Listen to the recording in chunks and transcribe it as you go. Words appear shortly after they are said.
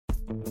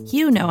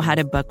You know how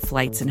to book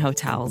flights and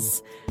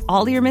hotels.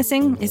 All you're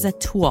missing is a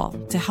tool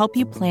to help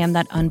you plan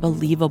that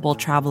unbelievable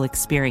travel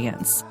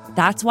experience.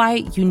 That's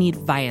why you need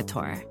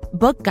Viator.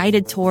 Book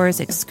guided tours,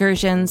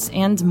 excursions,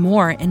 and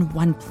more in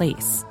one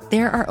place.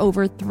 There are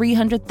over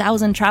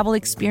 300,000 travel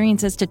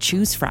experiences to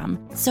choose from,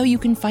 so you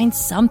can find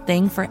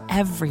something for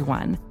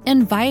everyone.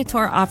 And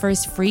Viator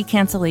offers free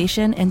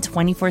cancellation and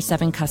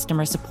 24/7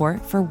 customer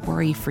support for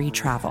worry-free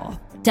travel.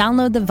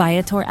 Download the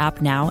Viator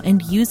app now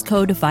and use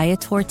code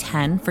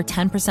Viator10 for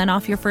 10%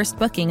 off your first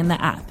booking in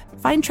the app.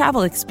 Find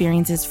travel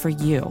experiences for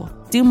you.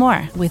 Do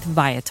more with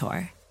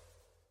Viator.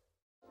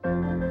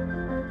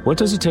 What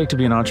does it take to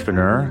be an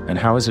entrepreneur, and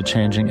how is it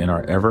changing in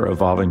our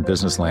ever-evolving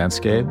business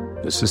landscape?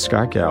 This is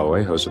Scott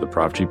Galloway, host of the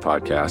Prop G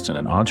podcast and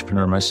an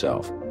entrepreneur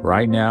myself.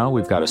 Right now,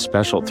 we've got a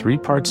special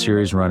 3-part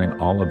series running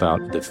all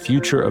about the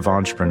future of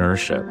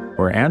entrepreneurship.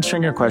 We're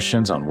answering your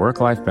questions on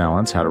work-life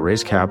balance, how to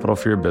raise capital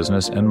for your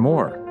business, and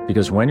more.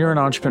 Because when you're an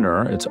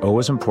entrepreneur, it's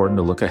always important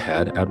to look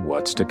ahead at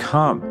what's to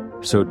come.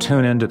 So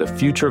tune in to the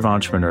Future of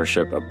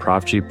Entrepreneurship, a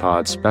Prop G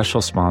Pod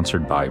special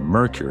sponsored by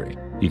Mercury.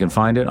 You can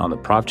find it on the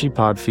Prop G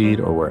Pod feed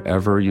or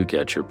wherever you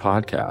get your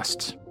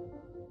podcasts.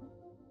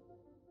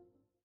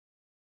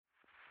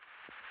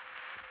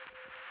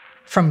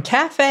 From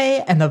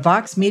Cafe and the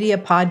Vox Media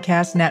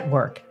Podcast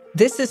Network,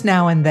 this is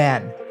Now and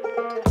Then.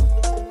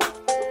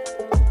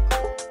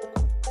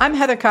 I'm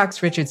Heather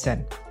Cox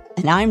Richardson.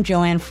 And I'm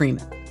Joanne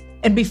Freeman.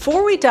 And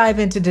before we dive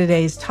into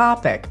today's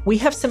topic, we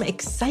have some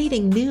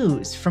exciting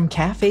news from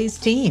Cafe's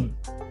team.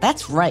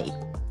 That's right.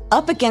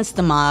 Up Against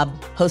the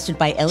Mob, hosted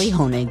by Ellie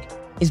Honig,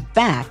 is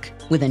back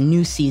with a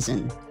new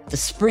season, The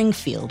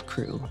Springfield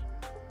Crew.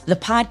 The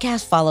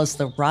podcast follows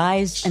the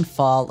rise and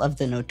fall of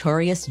the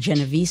notorious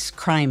Genovese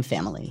crime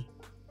family.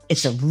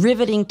 It's a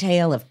riveting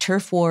tale of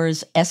turf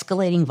wars,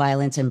 escalating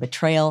violence, and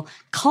betrayal,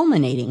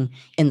 culminating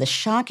in the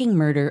shocking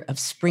murder of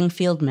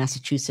Springfield,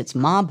 Massachusetts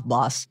mob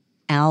boss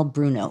Al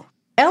Bruno.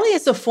 Ellie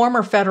is a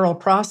former federal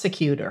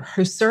prosecutor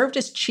who served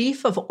as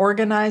chief of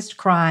organized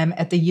crime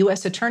at the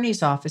U.S.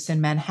 Attorney's Office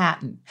in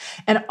Manhattan.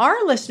 And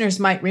our listeners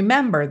might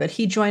remember that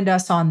he joined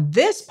us on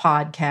this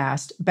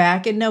podcast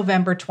back in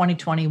November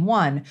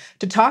 2021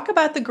 to talk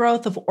about the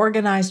growth of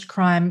organized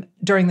crime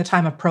during the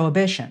time of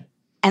Prohibition.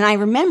 And I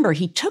remember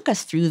he took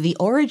us through the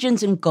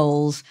origins and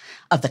goals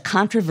of the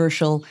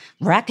controversial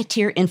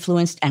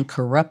racketeer-influenced and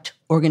corrupt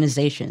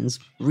organizations,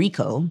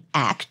 RICO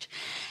Act.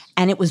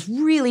 And it was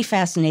really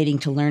fascinating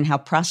to learn how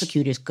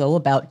prosecutors go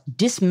about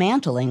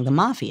dismantling the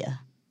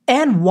mafia.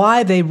 And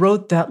why they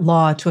wrote that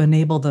law to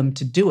enable them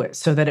to do it,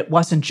 so that it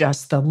wasn't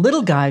just the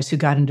little guys who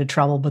got into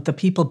trouble, but the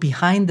people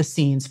behind the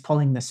scenes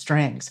pulling the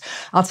strings.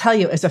 I'll tell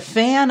you, as a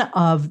fan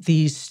of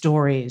these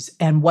stories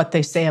and what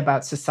they say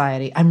about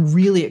society, I'm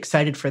really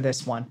excited for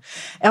this one.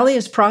 Ellie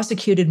has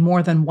prosecuted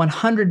more than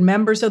 100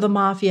 members of the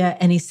mafia,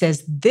 and he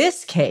says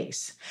this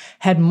case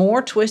had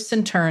more twists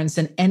and turns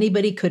than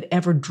anybody could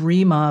ever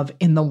dream of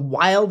in the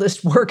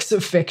wildest works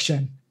of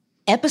fiction.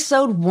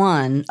 Episode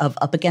 1 of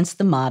Up Against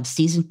the Mob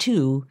Season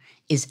 2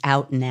 is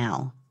out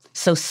now.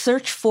 So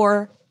search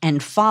for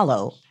and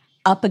follow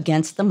Up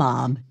Against the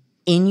Mob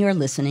in your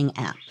listening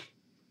app.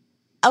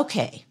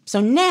 Okay,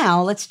 so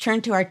now let's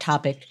turn to our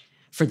topic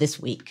for this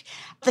week.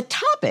 The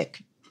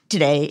topic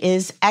today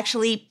is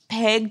actually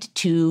pegged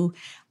to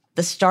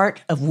the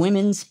start of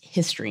Women's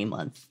History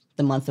Month,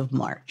 the month of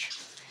March.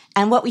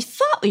 And what we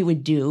thought we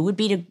would do would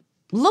be to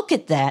look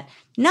at that,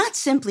 not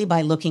simply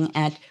by looking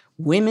at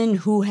women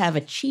who have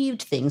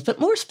achieved things, but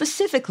more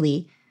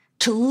specifically,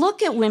 to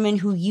look at women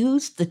who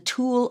used the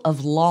tool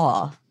of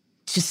law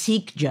to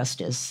seek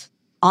justice,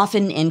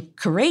 often in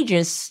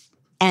courageous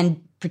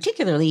and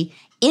particularly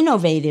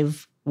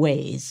innovative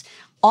ways.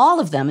 All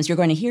of them, as you're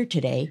going to hear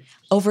today,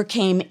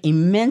 overcame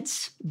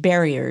immense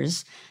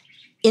barriers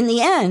in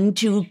the end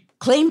to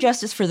claim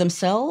justice for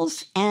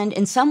themselves and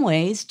in some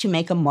ways to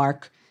make a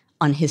mark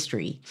on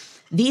history.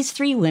 These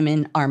 3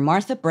 women are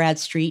Martha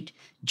Bradstreet,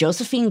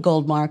 Josephine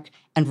Goldmark,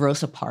 and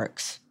Rosa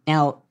Parks.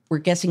 Now, we're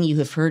guessing you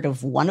have heard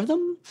of one of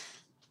them,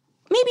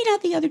 maybe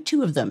not the other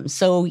 2 of them.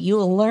 So you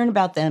will learn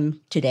about them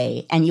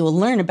today, and you will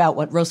learn about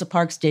what Rosa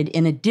Parks did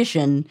in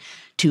addition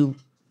to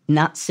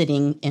not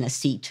sitting in a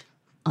seat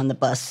on the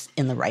bus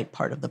in the right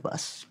part of the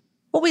bus.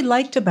 What we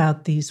liked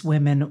about these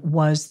women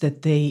was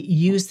that they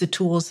used the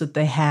tools that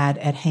they had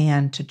at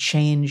hand to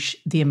change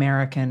the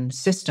American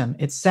system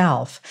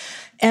itself,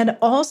 and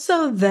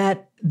also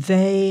that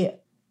they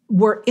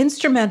were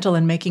instrumental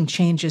in making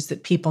changes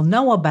that people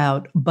know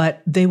about,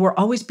 but they were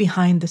always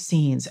behind the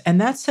scenes.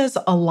 And that says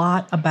a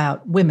lot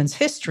about women's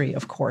history,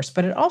 of course,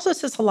 but it also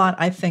says a lot,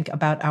 I think,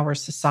 about our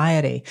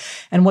society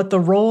and what the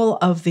role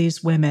of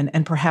these women,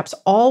 and perhaps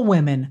all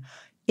women,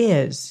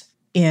 is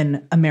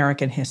in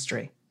American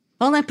history.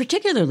 Well, and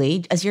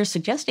particularly, as you're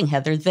suggesting,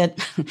 Heather,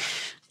 that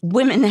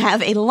women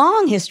have a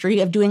long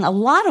history of doing a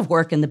lot of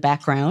work in the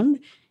background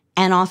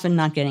and often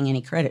not getting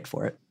any credit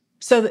for it.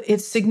 So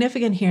it's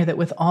significant here that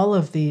with all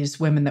of these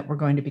women that we're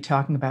going to be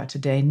talking about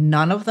today,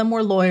 none of them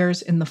were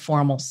lawyers in the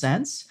formal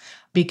sense.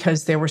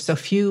 because there were so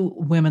few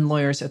women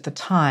lawyers at the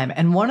time.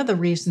 And one of the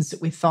reasons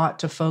that we thought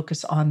to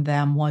focus on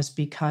them was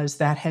because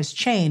that has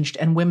changed,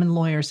 and women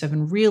lawyers have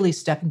been really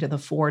stepping to the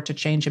fore to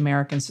change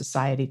American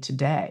society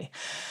today.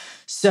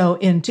 So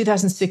in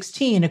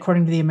 2016,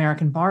 according to the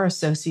American Bar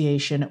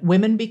Association,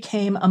 women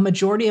became a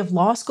majority of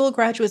law school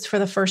graduates for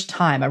the first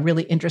time, a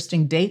really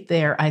interesting date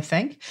there, I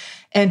think.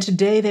 And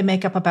today they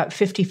make up about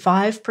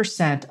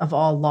 55% of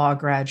all law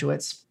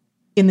graduates.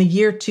 In the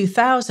year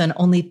 2000,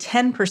 only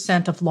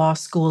 10% of law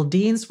school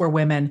deans were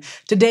women.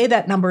 Today,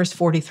 that number is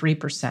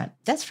 43%.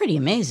 That's pretty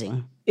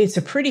amazing. It's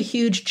a pretty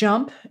huge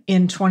jump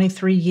in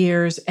 23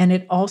 years, and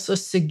it also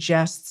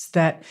suggests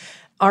that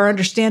our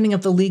understanding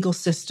of the legal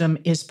system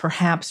is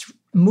perhaps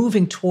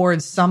moving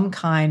towards some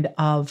kind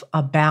of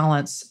a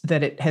balance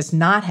that it has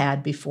not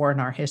had before in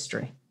our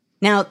history.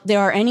 Now, there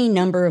are any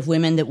number of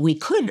women that we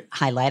could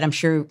highlight. I'm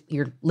sure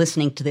you're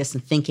listening to this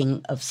and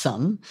thinking of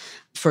some.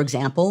 For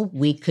example,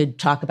 we could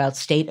talk about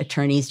state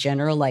attorneys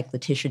general like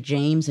Letitia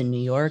James in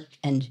New York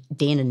and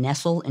Dana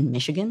Nessel in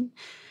Michigan.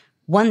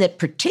 One that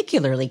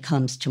particularly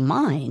comes to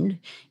mind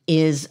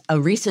is a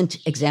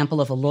recent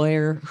example of a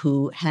lawyer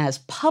who has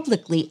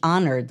publicly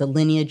honored the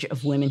lineage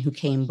of women who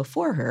came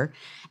before her,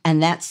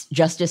 and that's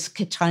Justice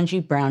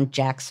Ketanji Brown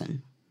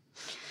Jackson.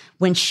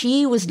 When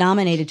she was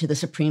nominated to the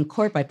Supreme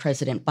Court by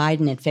President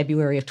Biden in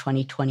February of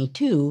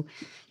 2022,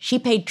 she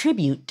paid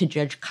tribute to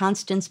Judge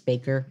Constance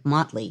Baker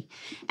Motley.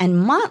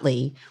 And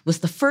Motley was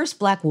the first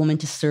Black woman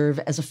to serve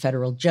as a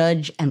federal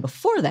judge, and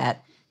before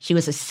that, she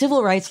was a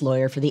civil rights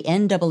lawyer for the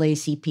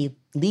NAACP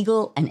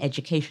Legal and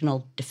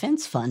Educational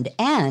Defense Fund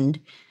and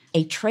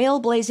a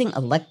trailblazing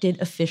elected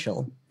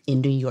official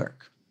in New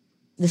York.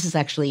 This is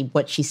actually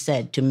what she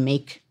said to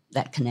make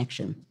that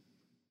connection.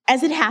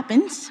 As it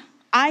happens,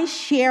 I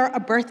share a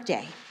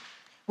birthday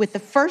with the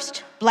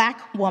first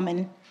Black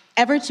woman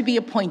ever to be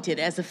appointed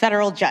as a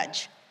federal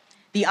judge,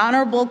 the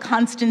Honorable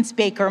Constance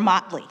Baker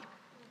Motley.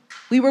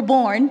 We were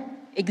born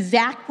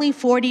exactly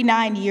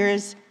 49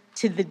 years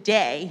to the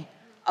day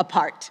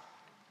apart.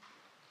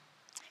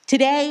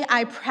 Today,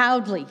 I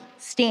proudly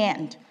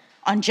stand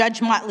on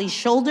Judge Motley's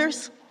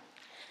shoulders,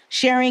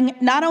 sharing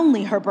not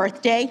only her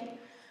birthday,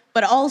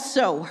 but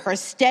also her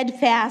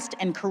steadfast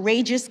and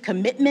courageous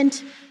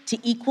commitment to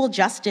equal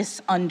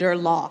justice under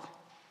law.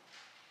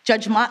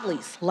 Judge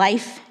Motley's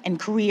life and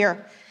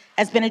career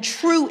has been a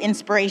true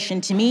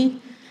inspiration to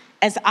me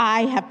as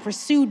I have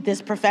pursued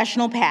this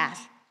professional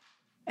path.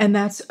 And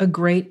that's a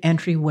great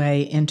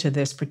entryway into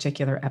this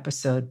particular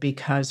episode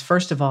because,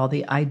 first of all,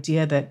 the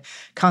idea that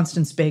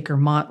Constance Baker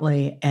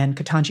Motley and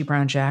Ketanji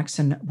Brown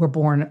Jackson were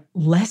born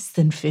less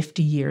than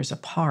 50 years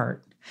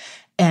apart.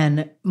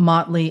 And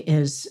Motley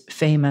is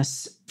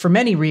famous for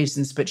many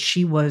reasons, but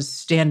she was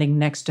standing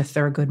next to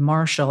Thurgood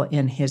Marshall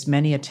in his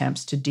many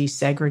attempts to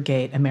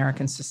desegregate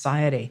American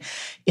society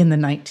in the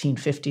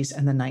 1950s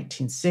and the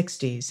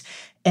 1960s.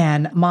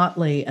 And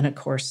Motley and, of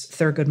course,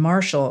 Thurgood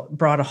Marshall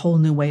brought a whole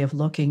new way of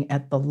looking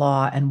at the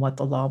law and what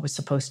the law was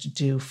supposed to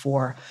do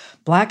for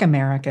Black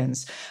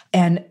Americans.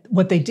 And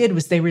what they did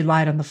was they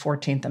relied on the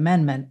 14th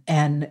Amendment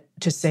and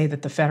to say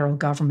that the federal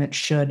government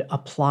should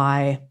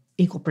apply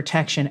equal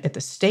protection at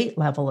the state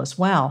level as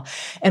well.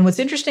 And what's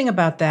interesting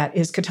about that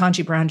is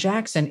Ketanji Brown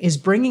Jackson is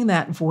bringing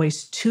that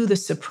voice to the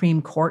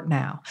Supreme Court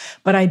now.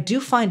 But I do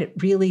find it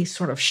really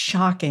sort of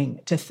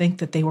shocking to think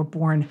that they were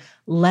born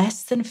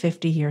less than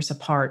 50 years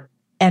apart.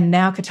 And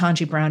now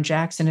Ketanji Brown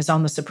Jackson is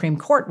on the Supreme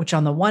Court, which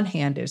on the one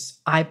hand is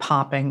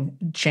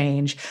eye-popping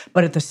change,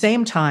 but at the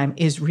same time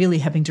is really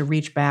having to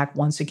reach back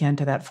once again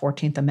to that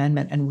 14th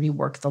Amendment and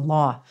rework the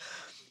law.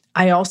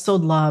 I also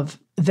love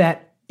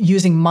that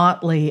using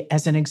Motley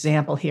as an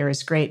example here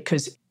is great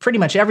because pretty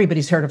much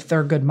everybody's heard of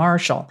Thurgood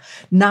Marshall.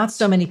 Not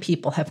so many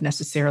people have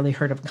necessarily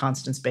heard of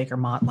Constance Baker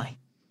Motley.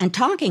 And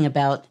talking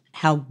about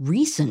how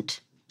recent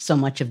so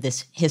much of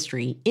this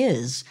history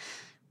is,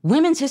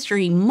 Women's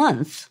History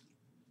Month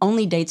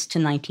only dates to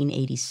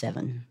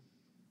 1987.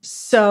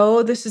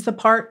 So this is the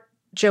part,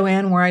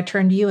 Joanne, where I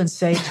turn to you and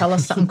say, tell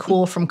us something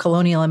cool from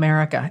colonial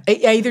America. I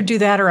either do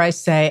that or I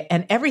say,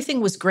 and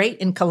everything was great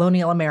in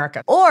colonial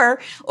America. Or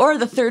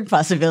the third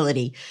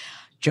possibility,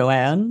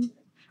 Joanne,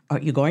 are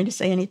you going to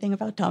say anything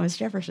about Thomas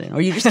Jefferson?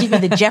 Or you just give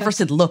me the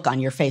Jefferson look on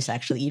your face,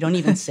 actually. You don't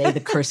even say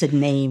the cursed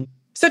name.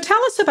 So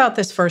tell us about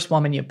this first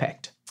woman you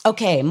picked.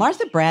 Okay,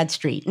 Martha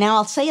Bradstreet. Now,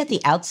 I'll say at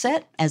the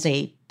outset, as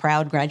a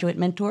proud graduate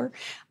mentor,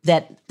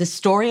 that the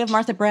story of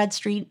Martha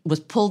Bradstreet was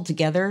pulled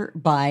together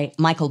by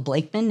Michael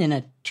Blakeman in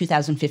a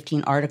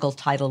 2015 article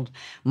titled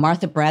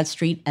Martha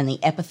Bradstreet and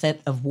the Epithet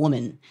of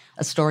Woman,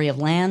 a story of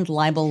land,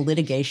 libel,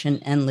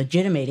 litigation, and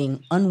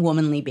legitimating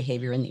unwomanly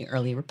behavior in the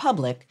early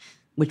republic,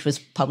 which was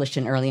published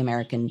in Early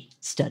American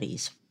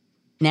Studies.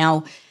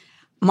 Now,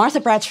 Martha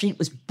Bradstreet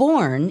was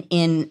born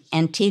in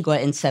Antigua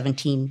in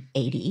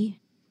 1780.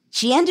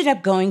 She ended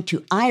up going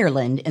to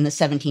Ireland in the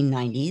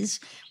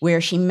 1790s,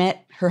 where she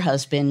met her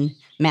husband,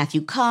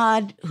 Matthew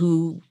Codd,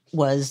 who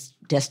was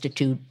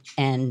destitute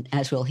and,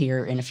 as we'll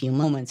hear in a few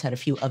moments, had a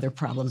few other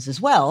problems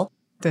as well.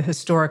 The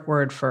historic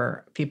word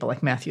for people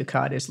like Matthew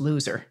Codd is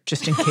loser,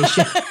 just in case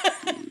you...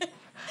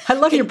 I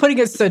love you're putting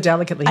it so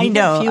delicately. I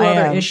know. A few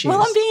other issues.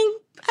 Well,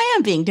 I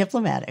am being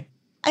diplomatic.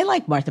 I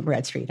like Martha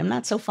Bradstreet. I'm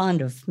not so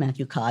fond of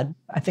Matthew Codd.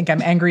 I think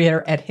I'm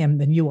angrier at him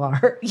than you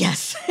are.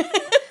 Yes.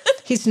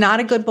 He's not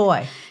a good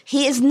boy.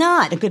 He is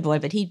not a good boy,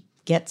 but he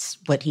gets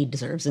what he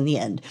deserves in the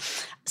end.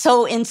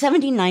 So in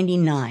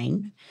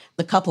 1799,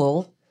 the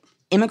couple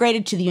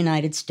immigrated to the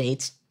United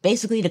States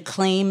basically to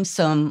claim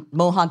some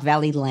Mohawk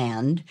Valley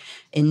land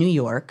in New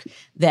York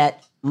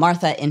that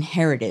Martha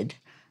inherited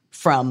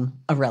from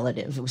a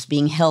relative. It was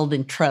being held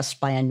in trust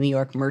by a New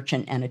York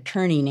merchant and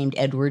attorney named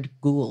Edward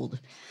Gould.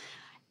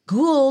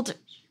 Gould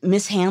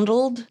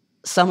mishandled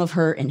some of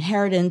her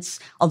inheritance,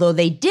 although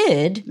they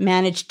did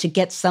manage to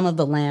get some of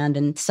the land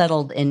and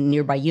settled in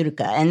nearby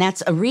Utica. And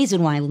that's a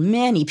reason why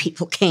many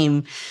people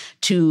came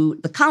to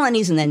the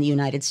colonies and then the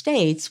United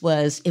States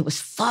was it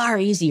was far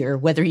easier,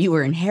 whether you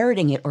were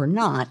inheriting it or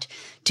not,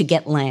 to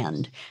get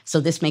land. So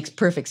this makes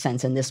perfect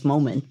sense in this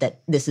moment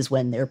that this is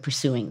when they're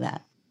pursuing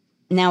that.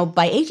 Now,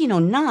 by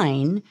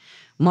 1809,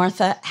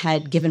 Martha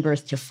had given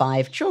birth to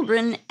 5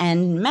 children,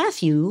 and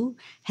Matthew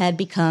had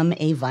become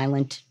a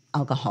violent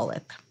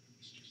alcoholic.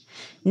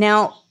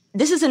 Now,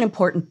 this is an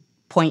important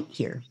point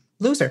here.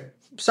 Loser.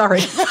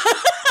 Sorry.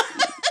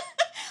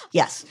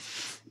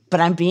 Yes,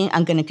 but I'm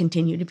going to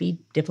continue to be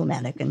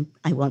diplomatic, and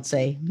I won't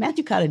say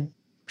Matthew Codd had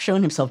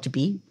shown himself to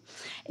be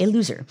a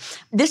loser.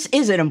 This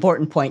is an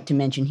important point to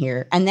mention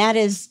here, and that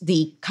is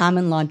the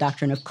common law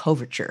doctrine of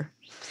coverture.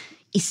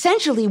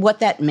 Essentially, what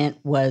that meant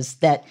was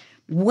that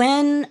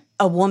when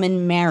a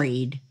woman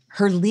married,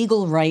 her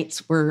legal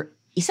rights were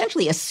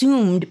essentially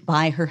assumed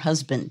by her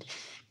husband.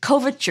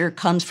 Coverture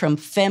comes from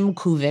femme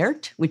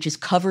couverte, which is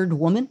covered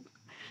woman.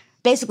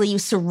 Basically, you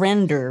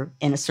surrender,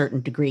 in a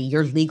certain degree,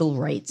 your legal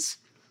rights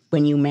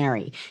when you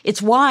marry.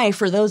 It's why,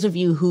 for those of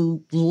you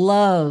who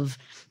love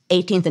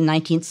 18th and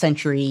 19th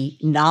century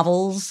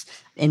novels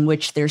in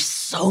which there's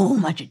so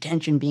much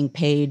attention being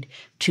paid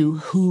to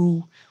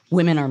who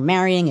women are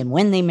marrying and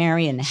when they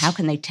marry and how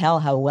can they tell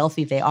how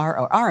wealthy they are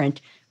or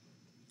aren't,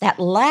 that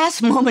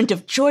last moment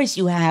of choice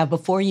you have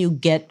before you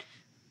get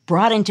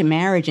brought into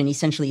marriage and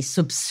essentially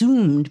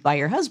subsumed by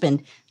your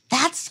husband,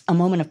 that's a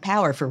moment of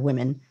power for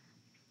women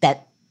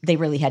that they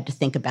really had to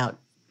think about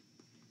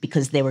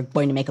because they were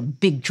going to make a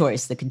big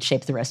choice that could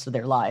shape the rest of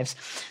their lives.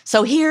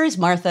 So here's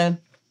Martha,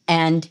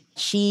 and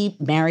she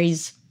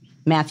marries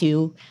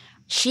Matthew.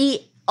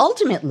 She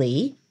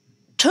ultimately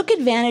took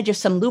advantage of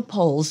some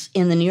loopholes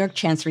in the New York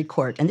Chancery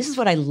Court. And this is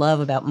what I love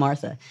about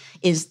Martha,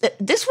 is that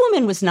this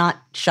woman was not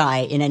shy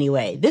in any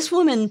way. This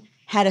woman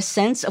had a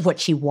sense of what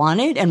she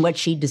wanted and what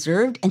she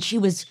deserved, and she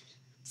was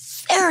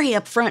very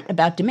upfront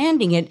about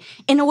demanding it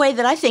in a way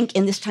that I think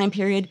in this time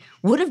period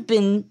would have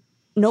been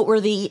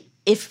noteworthy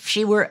if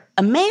she were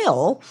a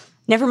male,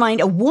 never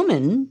mind a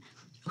woman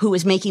who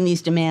was making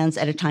these demands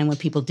at a time when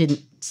people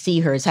didn't see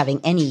her as having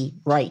any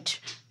right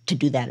to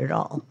do that at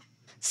all.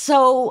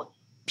 So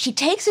she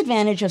takes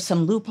advantage of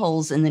some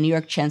loopholes in the New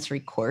York Chancery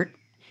Court,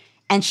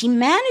 and she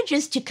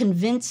manages to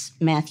convince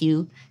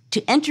Matthew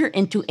to enter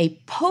into a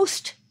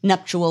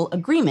post-nuptial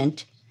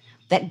agreement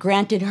that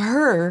granted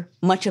her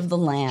much of the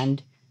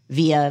land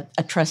via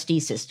a trustee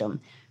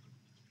system.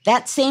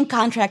 That same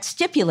contract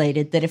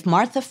stipulated that if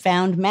Martha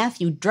found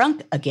Matthew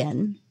drunk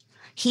again,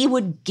 he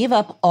would give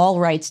up all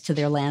rights to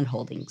their land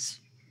holdings,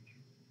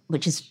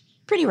 which is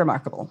pretty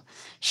remarkable.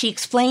 She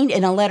explained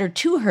in a letter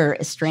to her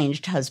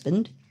estranged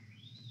husband,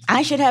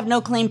 "I should have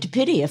no claim to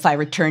pity if I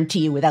returned to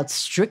you without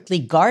strictly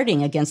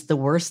guarding against the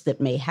worst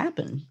that may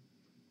happen."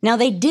 Now,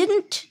 they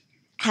didn't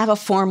have a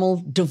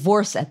formal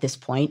divorce at this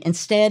point.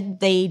 Instead,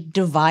 they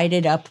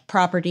divided up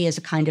property as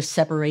a kind of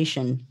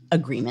separation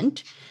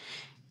agreement.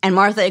 And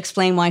Martha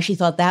explained why she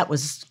thought that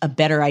was a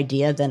better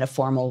idea than a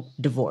formal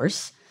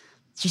divorce.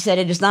 She said,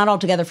 "It is not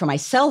altogether for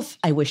myself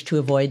I wish to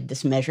avoid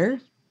this measure,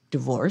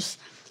 divorce.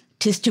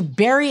 'Tis to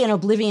bury in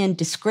oblivion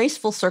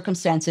disgraceful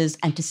circumstances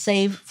and to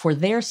save for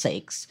their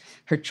sakes,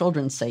 her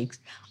children's sakes,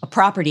 a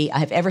property I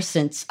have ever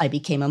since I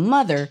became a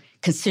mother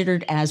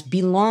considered as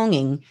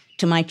belonging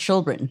to my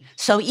children."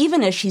 So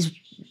even as she's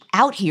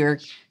out here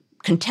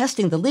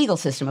contesting the legal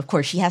system, of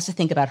course, she has to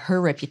think about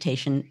her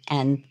reputation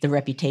and the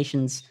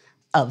reputations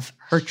of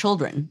her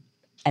children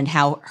and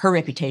how her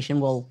reputation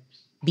will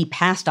be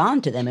passed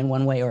on to them in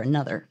one way or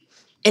another.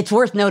 It's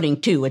worth noting,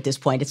 too, at this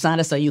point, it's not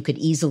as though you could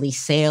easily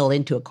sail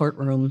into a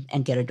courtroom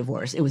and get a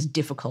divorce. It was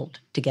difficult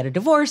to get a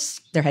divorce.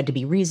 There had to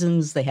be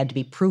reasons. They had to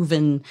be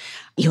proven.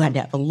 You had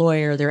to have a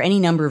lawyer. There are any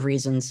number of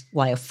reasons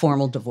why a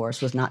formal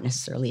divorce was not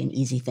necessarily an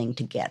easy thing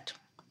to get.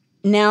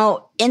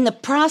 Now, in the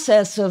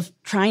process of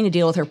trying to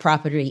deal with her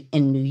property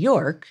in New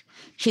York,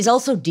 she's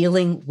also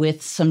dealing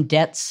with some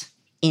debts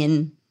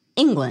in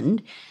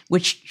England,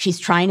 which she's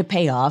trying to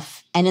pay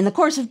off. And in the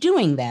course of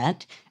doing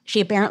that, she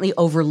apparently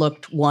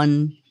overlooked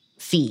one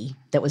fee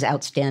that was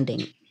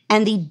outstanding.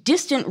 And the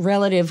distant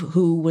relative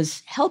who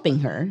was helping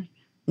her,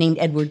 named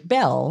Edward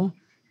Bell,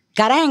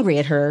 got angry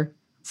at her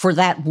for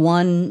that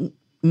one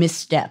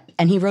misstep.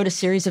 And he wrote a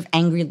series of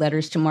angry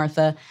letters to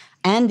Martha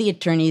and the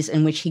attorneys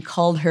in which he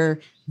called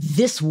her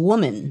this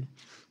woman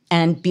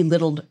and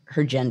belittled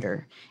her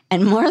gender.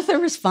 And Martha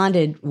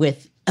responded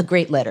with a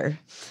great letter.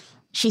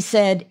 She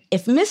said,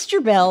 if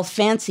Mr. Bell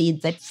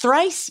fancied that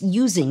thrice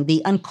using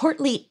the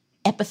uncourtly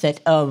epithet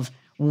of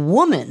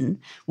woman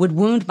would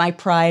wound my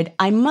pride,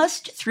 I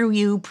must through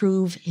you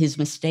prove his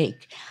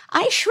mistake.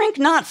 I shrink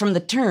not from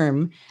the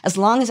term as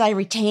long as I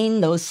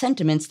retain those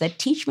sentiments that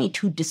teach me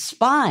to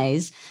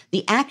despise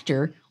the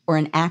actor or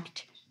an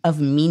act of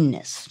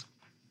meanness.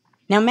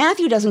 Now,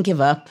 Matthew doesn't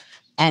give up,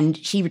 and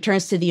she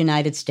returns to the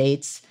United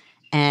States,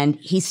 and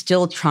he's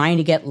still trying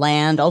to get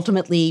land.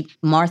 Ultimately,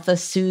 Martha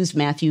sues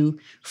Matthew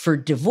for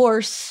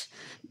divorce.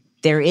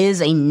 There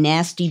is a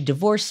nasty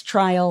divorce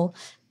trial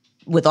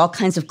with all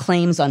kinds of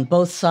claims on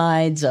both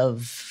sides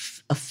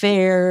of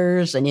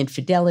affairs and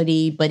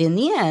infidelity. But in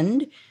the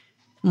end,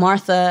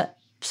 Martha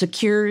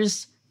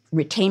secures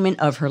retainment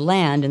of her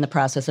land in the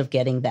process of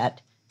getting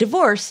that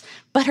divorce.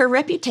 But her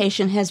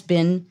reputation has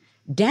been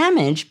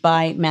damaged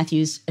by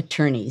Matthew's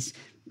attorneys,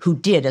 who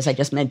did, as I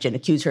just mentioned,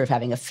 accuse her of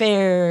having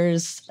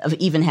affairs, of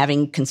even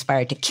having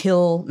conspired to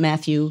kill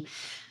Matthew.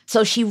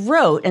 So she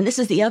wrote, and this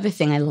is the other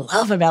thing I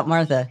love about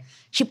Martha,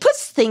 she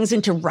puts things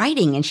into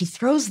writing and she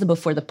throws them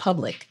before the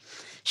public.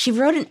 She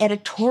wrote an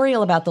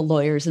editorial about the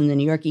lawyers in the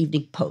New York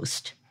Evening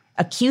Post,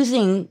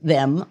 accusing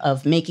them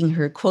of making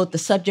her, quote, the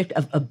subject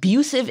of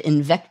abusive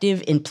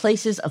invective in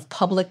places of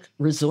public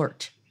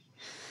resort.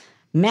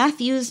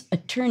 Matthew's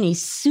attorney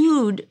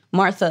sued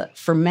Martha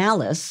for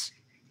malice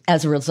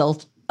as a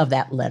result of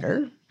that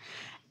letter.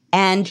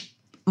 And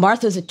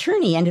Martha's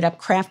attorney ended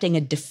up crafting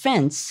a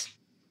defense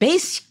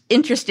based,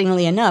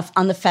 interestingly enough,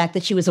 on the fact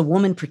that she was a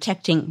woman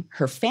protecting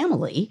her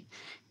family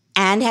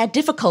and had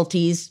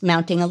difficulties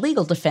mounting a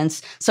legal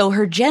defense. So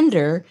her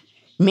gender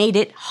made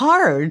it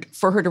hard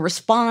for her to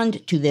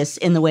respond to this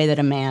in the way that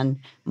a man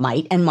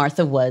might, and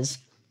Martha was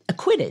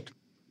acquitted.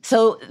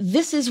 So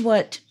this is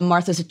what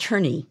Martha's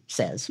attorney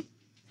says.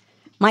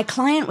 My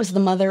client was the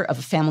mother of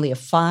a family of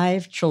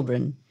 5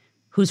 children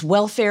whose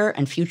welfare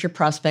and future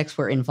prospects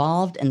were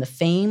involved in the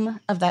fame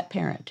of that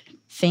parent,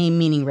 fame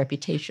meaning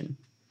reputation.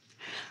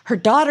 Her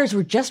daughters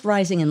were just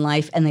rising in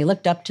life, and they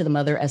looked up to the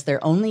mother as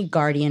their only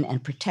guardian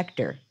and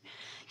protector.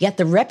 Yet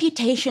the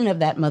reputation of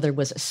that mother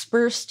was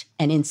aspersed,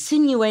 and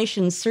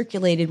insinuations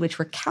circulated which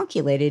were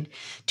calculated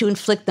to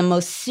inflict the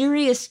most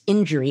serious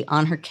injury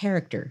on her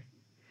character.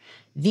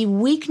 The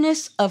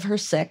weakness of her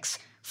sex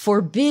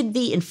forbid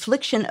the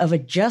infliction of a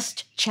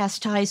just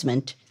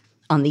chastisement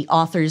on the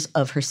authors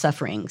of her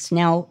sufferings.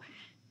 Now,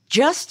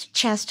 just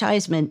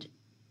chastisement,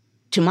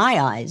 to my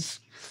eyes,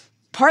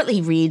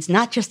 partly reads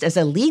not just as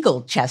a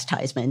legal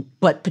chastisement,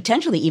 but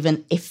potentially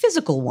even a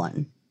physical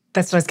one.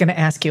 That's what I was going to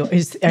ask you.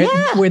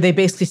 Were they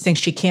basically saying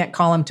she can't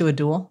call him to a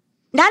duel?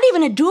 Not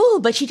even a duel,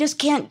 but she just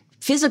can't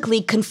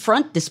physically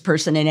confront this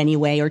person in any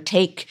way or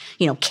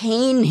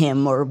cane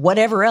him or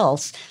whatever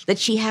else, that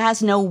she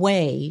has no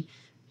way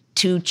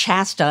to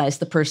chastise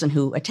the person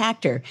who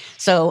attacked her.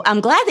 So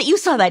I'm glad that you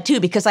saw that too,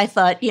 because I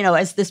thought,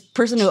 as this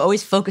person who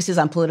always focuses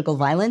on political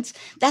violence,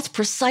 that's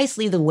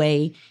precisely the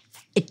way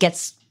it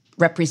gets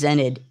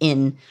represented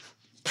in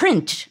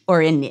print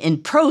or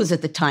in prose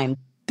at the time.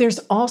 There's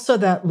also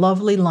that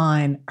lovely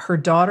line, her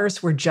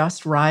daughters were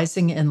just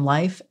rising in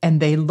life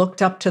and they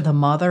looked up to the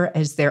mother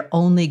as their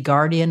only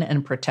guardian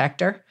and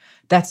protector.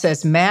 That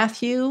says,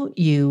 Matthew,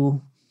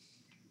 you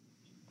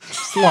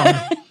slum.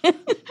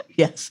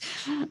 Yes.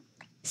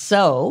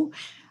 So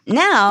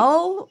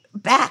now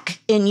back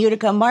in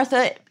Utica,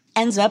 Martha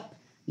ends up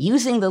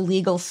using the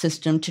legal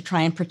system to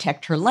try and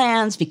protect her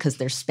lands because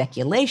there's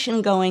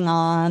speculation going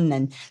on,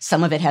 and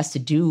some of it has to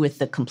do with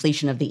the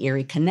completion of the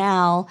Erie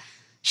Canal.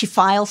 She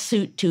files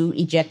suit to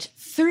eject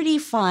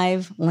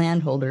 35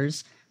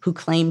 landholders who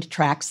claimed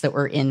tracts that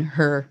were in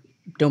her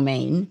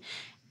domain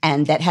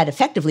and that had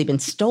effectively been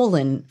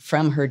stolen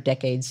from her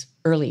decades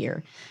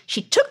earlier.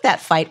 She took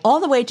that fight all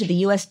the way to the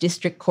U.S.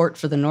 District Court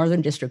for the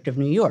Northern District of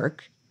New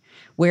York,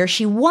 where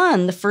she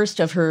won the first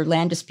of her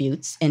land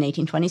disputes in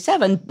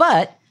 1827,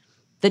 but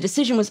the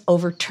decision was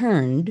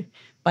overturned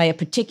by a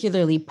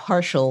particularly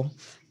partial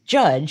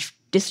judge,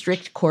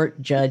 District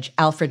Court Judge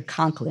Alfred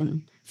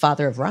Conkling,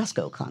 father of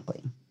Roscoe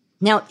Conkling.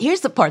 Now,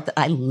 here's the part that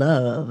I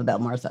love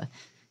about Martha.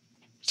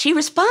 She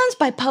responds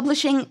by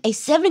publishing a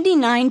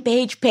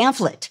 79-page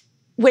pamphlet,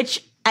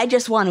 which I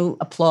just want to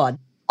applaud.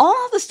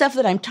 All the stuff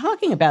that I'm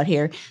talking about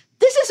here,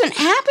 this isn't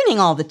happening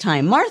all the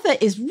time.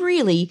 Martha is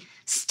really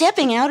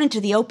stepping out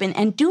into the open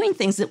and doing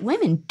things that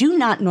women do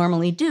not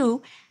normally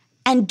do,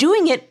 and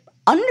doing it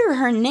under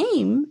her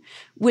name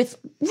with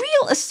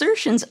real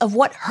assertions of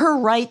what her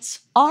rights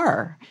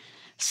are.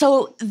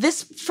 So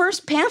this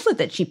first pamphlet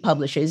that she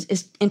publishes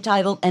is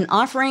entitled An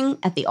Offering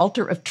at the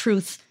Altar of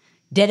Truth,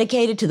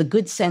 dedicated to the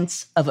good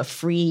sense of a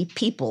free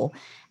people.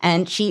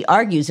 And she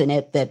argues in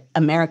it that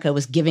America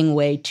was giving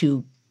way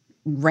to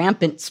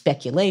rampant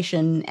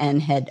speculation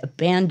and had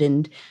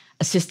abandoned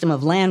a system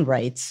of land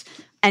rights.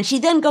 And she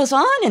then goes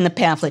on in the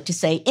pamphlet to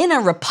say, in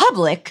a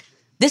republic,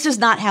 this is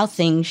not how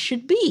things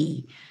should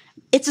be.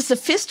 It's a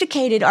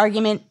sophisticated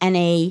argument and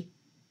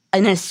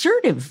an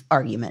assertive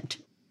argument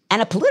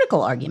and a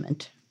political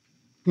argument.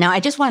 Now, I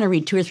just want to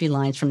read 2 or 3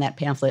 lines from that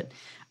pamphlet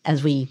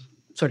as we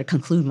sort of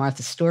conclude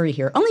Martha's story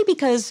here, only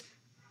because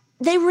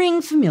they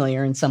ring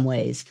familiar in some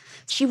ways.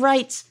 She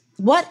writes,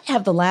 "What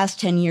have the last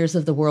 10 years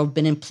of the world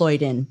been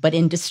employed in, but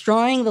in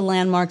destroying the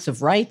landmarks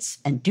of rights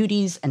and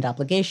duties and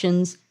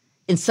obligations,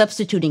 in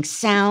substituting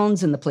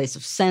sounds in the place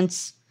of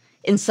sense,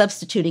 in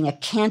substituting a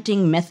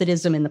canting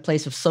Methodism in the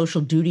place of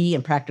social duty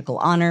and practical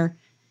honor,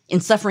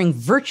 in suffering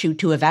virtue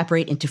to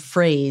evaporate into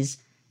phrase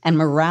and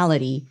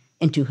morality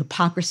into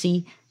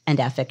hypocrisy and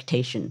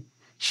affectation."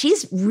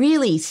 She's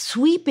really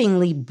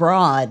sweepingly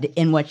broad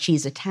in what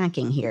she's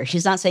attacking here.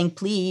 She's not saying,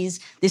 please,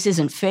 this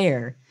isn't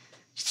fair.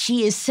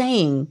 She is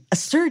saying,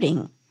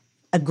 asserting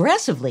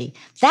aggressively,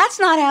 that's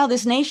not how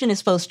this nation is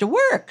supposed to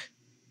work.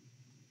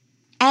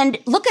 And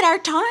look at our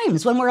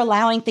times when we're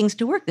allowing things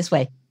to work this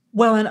way.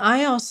 Well, and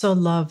I also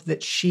love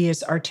that she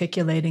is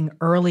articulating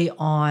early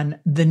on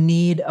the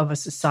need of a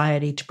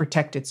society to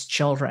protect its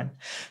children.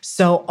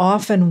 So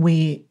often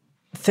we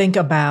think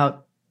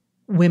about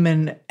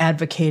women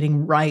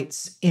advocating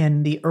rights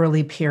in the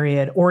early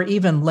period or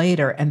even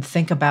later and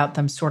think about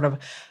them sort of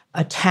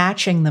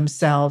attaching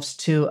themselves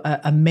to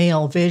a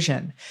male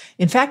vision.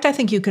 In fact, I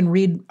think you can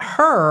read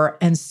her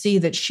and see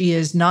that she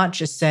is not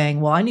just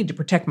saying, well, I need to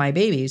protect my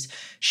babies.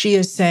 She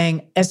is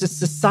saying, as a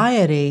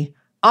society,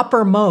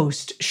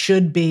 uppermost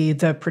should be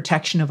the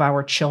protection of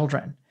our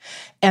children.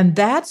 And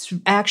that's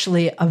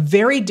actually a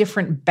very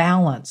different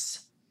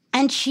balance.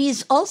 And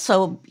she's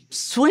also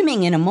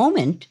swimming in a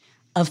moment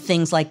of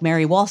things like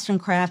Mary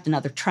Wollstonecraft and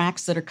other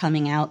tracts that are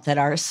coming out that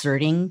are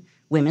asserting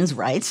women's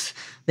rights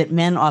that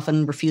men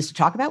often refuse to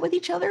talk about with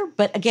each other.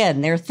 But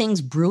again, there are things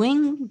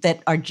brewing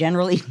that are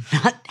generally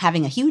not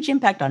having a huge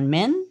impact on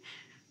men,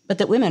 but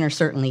that women are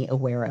certainly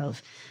aware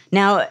of.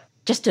 Now,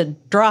 just to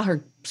draw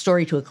her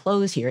story to a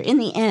close here, in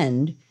the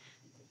end,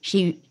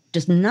 she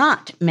does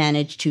not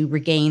manage to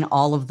regain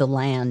all of the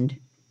land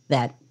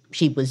that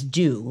she was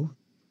due.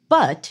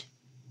 But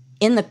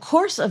in the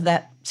course of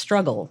that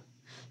struggle,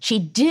 she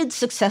did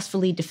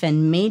successfully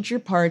defend major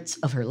parts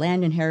of her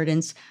land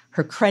inheritance,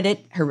 her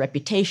credit, her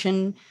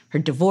reputation, her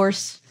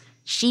divorce.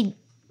 She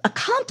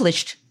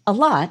accomplished a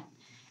lot,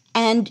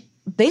 and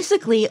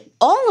basically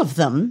all of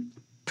them,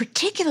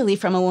 particularly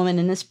from a woman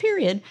in this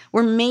period,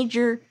 were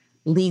major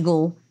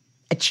legal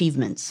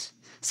achievements.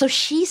 So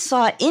she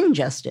saw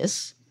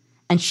injustice,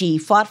 and she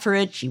fought for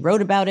it, she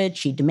wrote about it,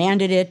 she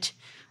demanded it,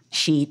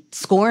 she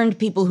scorned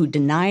people who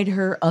denied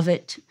her of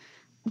it.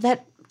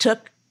 That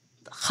took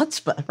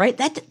chutzpah, right?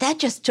 That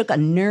just took a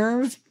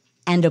nerve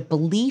and a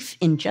belief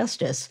in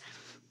justice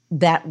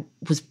that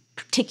was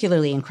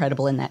particularly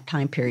incredible in that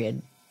time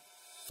period.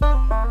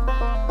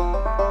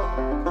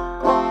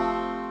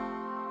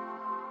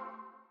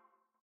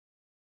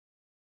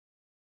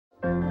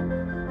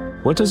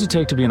 What does it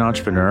take to be an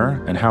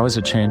entrepreneur, and how is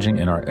it changing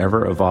in our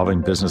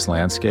ever-evolving business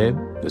landscape?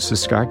 This is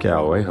Scott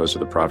Galloway, host of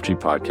the Prop G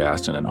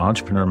podcast and an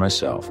entrepreneur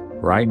myself.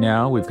 Right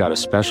now, we've got a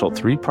special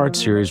 3-part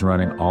series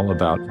running all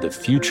about the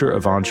future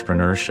of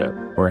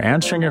entrepreneurship. We're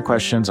answering your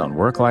questions on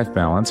work-life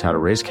balance, how to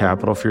raise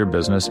capital for your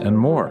business, and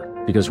more.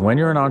 Because when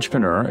you're an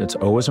entrepreneur, it's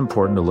always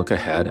important to look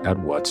ahead at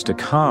what's to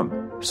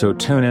come. So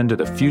tune in to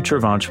the Future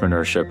of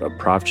Entrepreneurship, a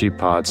Prop G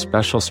Pod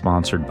special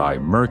sponsored by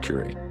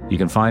Mercury. You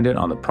can find it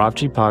on the Prop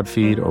G Pod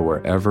feed or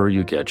wherever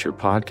you get your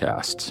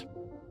podcasts.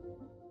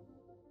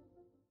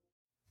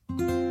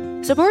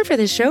 Support for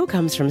this show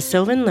comes from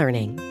Sylvan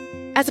Learning.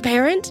 As a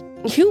parent,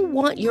 you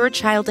want your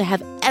child to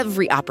have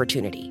every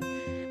opportunity,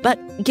 but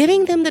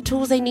giving them the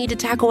tools they need to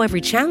tackle every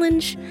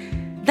challenge,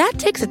 that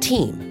takes a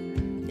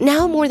team.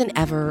 Now more than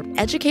ever,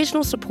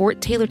 educational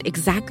support tailored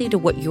exactly to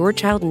what your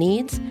child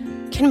needs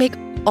can make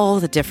all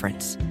the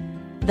difference.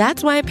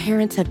 That's why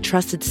parents have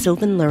trusted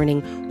Sylvan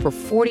Learning for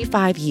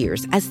 45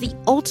 years as the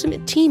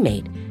ultimate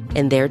teammate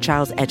in their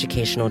child's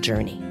educational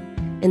journey,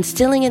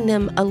 instilling in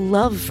them a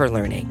love for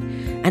learning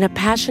and a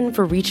passion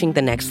for reaching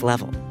the next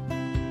level.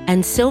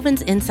 And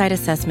Sylvan's Insight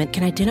Assessment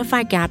can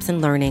identify gaps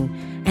in learning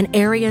and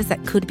areas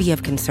that could be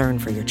of concern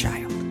for your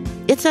child.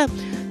 It's a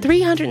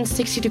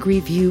 360-degree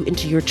view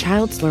into your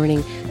child's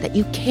learning that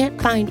you can't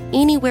find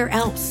anywhere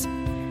else,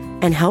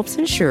 and helps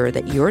ensure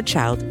that your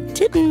child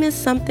didn't miss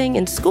something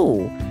in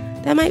school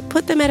that might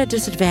put them at a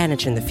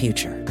disadvantage in the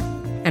future.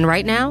 And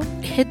right now,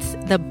 it's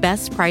the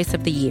best price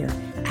of the year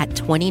at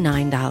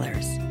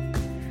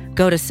 $29.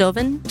 Go to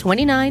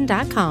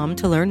sylvan29.com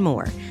to learn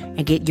more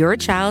and get your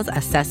child's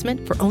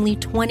assessment for only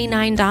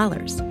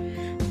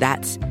 $29.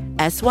 That's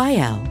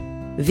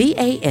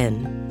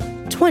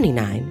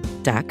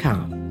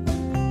SYLVAN29.com.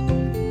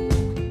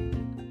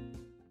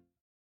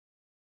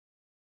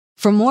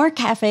 For more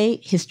Cafe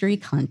history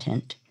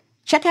content,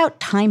 check out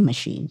Time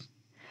Machine,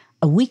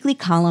 a weekly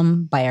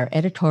column by our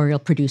editorial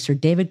producer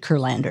David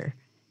Kurlander,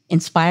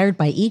 inspired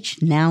by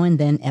each Now and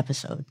Then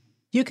episode.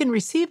 You can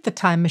receive the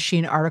Time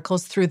Machine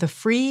articles through the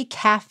free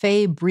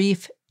Cafe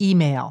Brief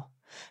email.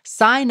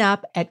 Sign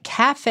up at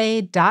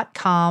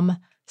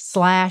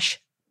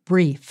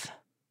cafe.com/brief.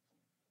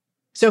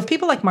 So if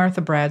people like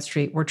Martha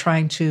Bradstreet were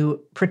trying to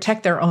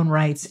protect their own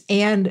rights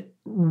and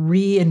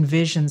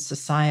re-envision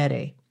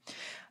society,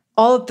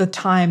 all at the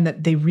time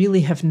that they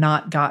really have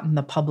not gotten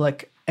the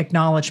public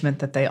acknowledgement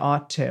that they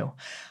ought to.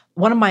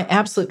 One of my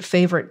absolute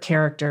favorite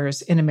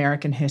characters in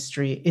American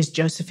history is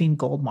Josephine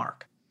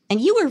Goldmark. And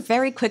you were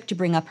very quick to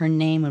bring up her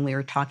name when we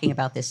were talking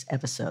about this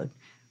episode.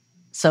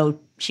 So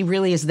she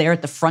really is there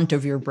at the front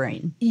of your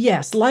brain.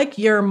 Yes, like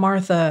your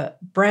Martha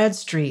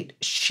Bradstreet,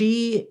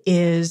 she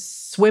is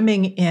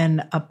swimming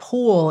in a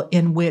pool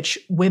in which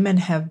women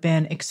have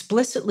been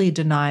explicitly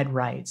denied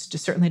rights,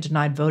 certainly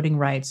denied voting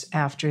rights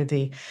after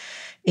the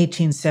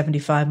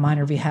 1875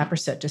 Minor v.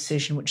 Happersett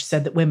decision, which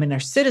said that women are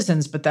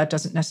citizens, but that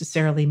doesn't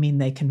necessarily mean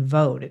they can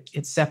vote.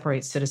 It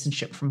separates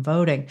citizenship from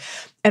voting.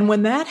 And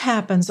when that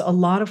happens, a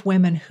lot of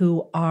women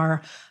who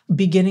are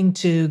beginning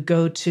to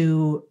go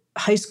to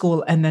high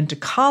school and then to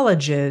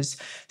colleges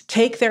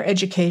take their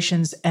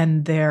educations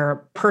and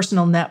their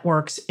personal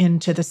networks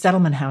into the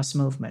settlement house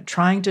movement,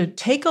 trying to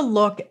take a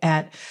look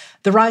at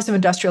the rise of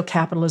industrial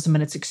capitalism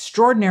and its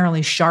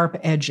extraordinarily sharp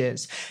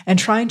edges, and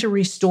trying to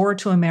restore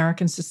to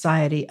American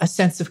society a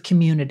sense of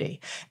community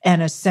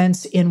and a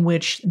sense in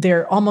which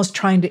they're almost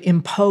trying to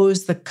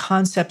impose the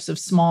concepts of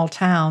small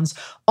towns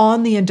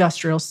on the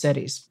industrial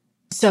cities.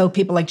 So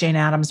people like Jane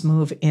Addams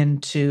move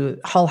into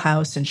Hull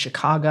House in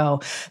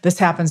Chicago. This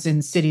happens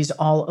in cities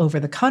all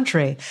over the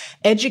country.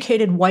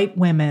 Educated white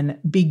women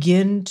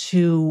begin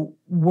to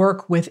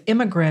work with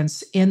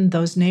immigrants in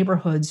those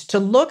neighborhoods to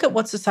look at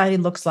what society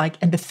looks like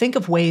and to think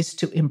of ways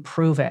to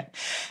improve it.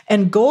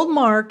 And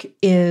Goldmark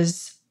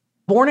is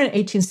born in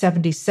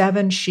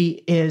 1877.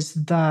 She is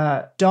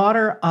the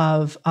daughter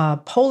of a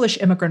Polish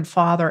immigrant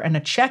father and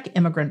a Czech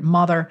immigrant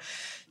mother.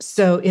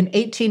 So in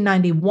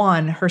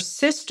 1891, her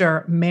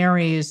sister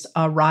marries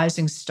a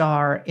rising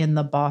star in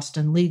the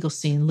Boston legal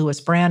scene,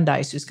 Louis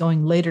Brandeis, who's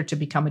going later to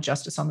become a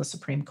justice on the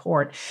Supreme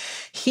Court.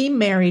 He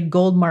married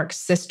Goldmark's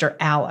sister,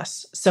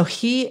 Alice. So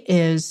he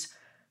is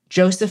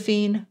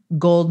Josephine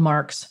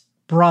Goldmark's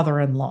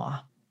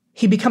brother-in-law.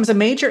 He becomes a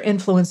major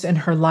influence in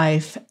her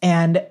life,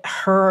 and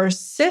her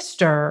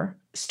sister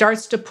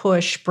starts to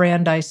push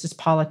Brandeis's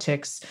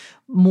politics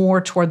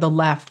more toward the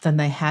left than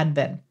they had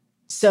been.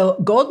 So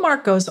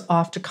Goldmark goes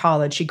off to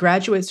college. She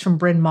graduates from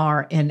Bryn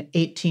Mawr in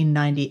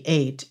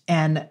 1898,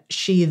 and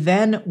she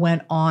then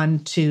went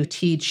on to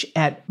teach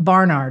at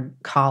Barnard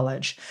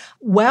College.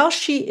 While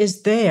she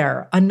is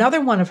there,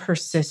 another one of her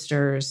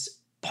sisters,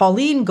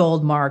 Pauline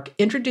Goldmark,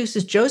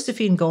 introduces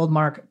Josephine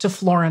Goldmark to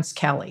Florence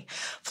Kelley.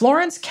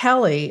 Florence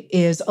Kelley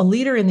is a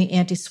leader in the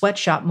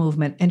anti-sweatshop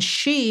movement, and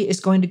she is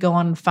going to go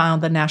on and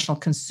found the National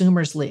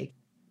Consumers League.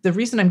 The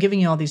reason I'm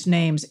giving you all these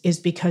names is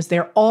because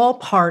they're all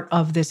part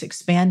of this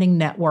expanding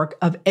network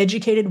of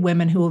educated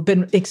women who have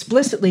been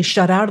explicitly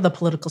shut out of the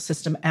political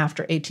system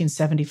after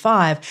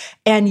 1875,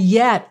 and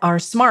yet are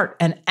smart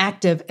and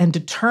active and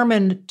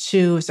determined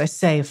to, as I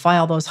say,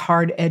 file those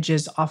hard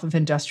edges off of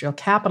industrial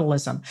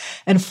capitalism.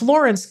 And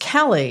Florence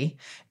Kelley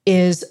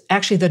is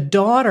actually the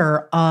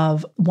daughter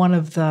of one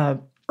of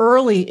the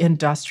early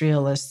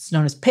industrialists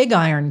known as Pig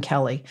Iron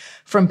Kelley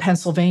from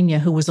Pennsylvania,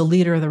 who was a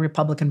leader of the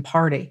Republican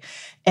Party.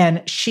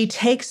 And she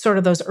takes sort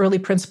of those early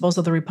principles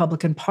of the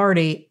Republican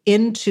Party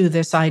into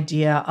this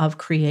idea of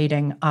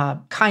creating a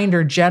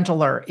kinder,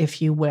 gentler,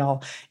 if you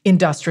will,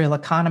 industrial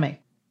economy.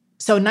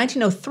 So in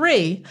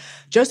 1903,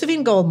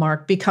 Josephine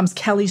Goldmark becomes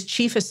Kelley's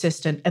chief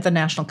assistant at the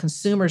National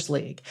Consumers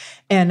League.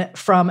 And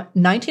from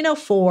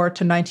 1904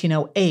 to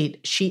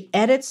 1908, she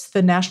edits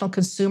the National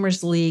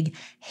Consumers League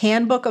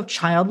Handbook of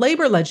Child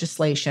Labor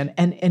Legislation.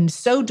 And in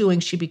so doing,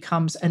 she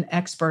becomes an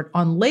expert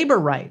on labor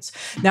rights.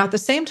 Now, at the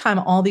same time,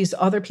 all these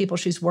other people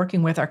she's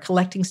working with are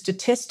collecting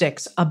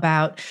statistics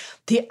about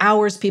the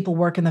hours people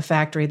work in the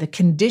factory, the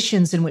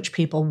conditions in which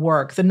people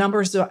work, the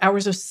numbers of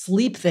hours of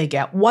sleep they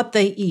get, what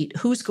they eat,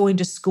 who's going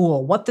to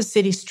school, what the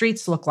city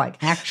streets look like.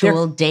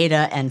 Actual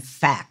data and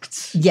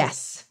facts.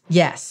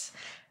 Yes,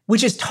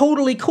 which is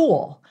totally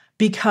cool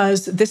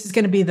because this is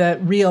going to be the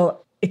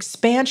real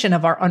expansion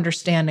of our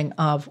understanding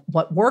of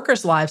what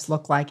workers' lives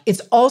look like.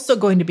 It's also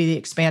going to be the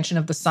expansion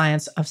of the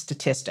science of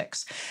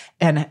statistics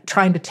and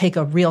trying to take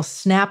a real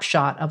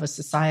snapshot of a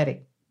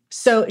society.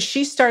 So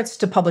she starts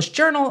to publish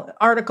journal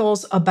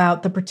articles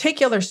about the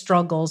particular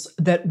struggles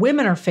that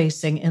women are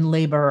facing in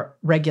labor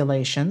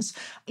regulations.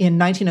 In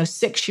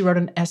 1906, she wrote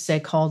an essay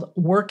called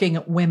Working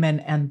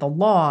Women and the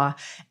Law.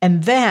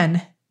 And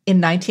then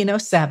in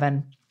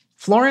 1907,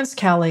 Florence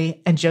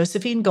Kelley and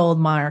Josephine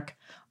Goldmark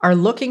are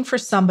looking for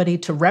somebody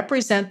to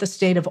represent the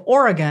state of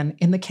Oregon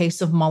in the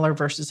case of Muller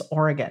versus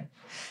Oregon.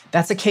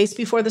 That's a case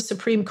before the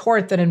Supreme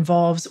Court that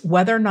involves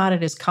whether or not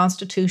it is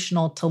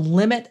constitutional to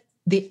limit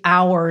the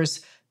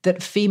hours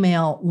that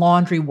female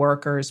laundry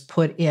workers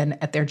put in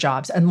at their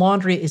jobs. And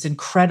laundry is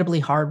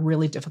incredibly hard,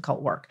 really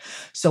difficult work.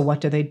 So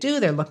what do?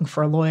 They're looking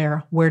for a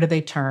lawyer. Where do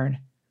they turn?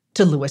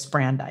 To Louis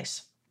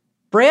Brandeis.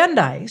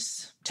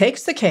 Brandeis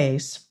takes the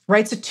case,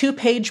 writes a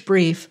 2-page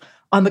brief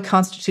on the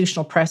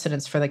constitutional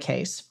precedents for the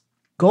case.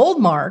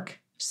 Goldmark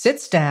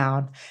sits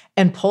down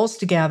and pulls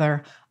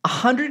together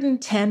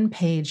 110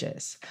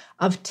 pages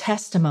of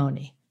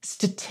testimony,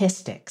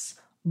 statistics,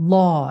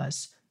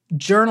 laws,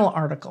 journal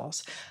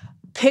articles,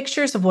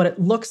 pictures of what it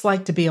looks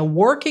like to be a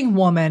working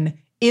woman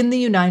in the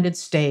United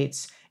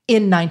States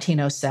in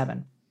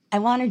 1907. I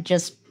want to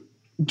just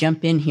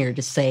jump in here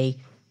to say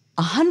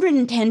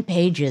 110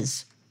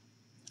 pages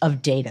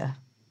of data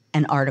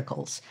and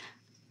articles,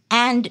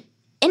 and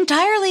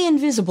entirely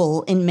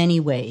invisible in many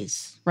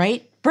ways,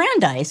 right?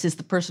 Brandeis is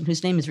the person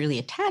whose name is really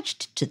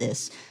attached to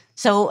this.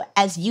 So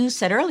as you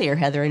said earlier,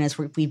 Heather, and as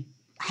we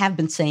have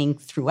been saying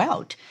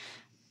throughout,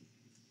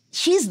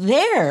 she's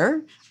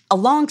there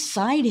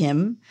alongside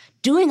him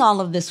doing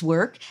all of this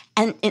work,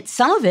 and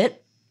some of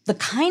it, the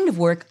kind of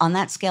work on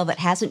that scale that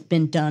hasn't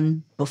been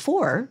done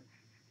before,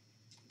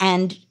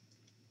 and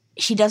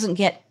she doesn't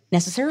get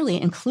necessarily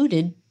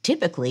included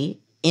typically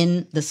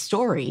in the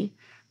story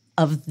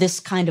of this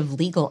kind of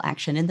legal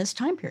action in this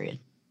time period.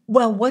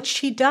 Well, what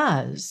she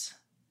does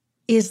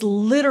is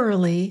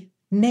literally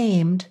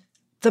named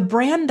the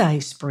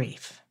Brandeis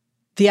Brief.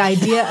 The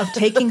idea of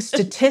taking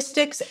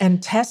statistics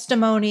and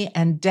testimony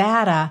and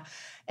data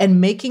and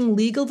making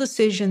legal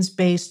decisions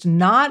based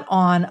not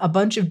on a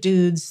bunch of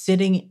dudes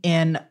sitting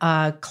in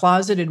a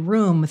closeted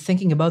room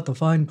thinking about the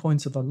fine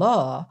points of the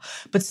law,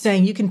 but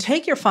saying you can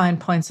take your fine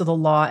points of the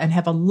law and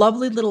have a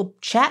lovely little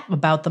chat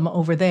about them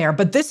over there.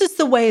 But this is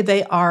the way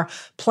they are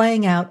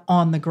playing out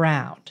on the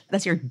ground.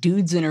 That's your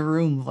dudes in a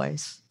room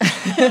voice.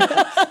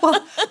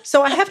 Well,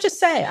 so I have to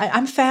say,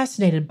 I'm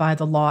fascinated by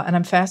the law and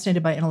I'm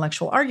fascinated by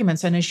intellectual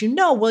arguments. And as you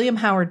know, William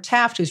Howard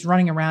Taft, who's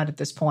running around at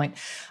this point,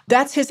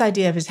 that's his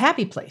idea of his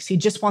happy place. He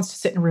just wants to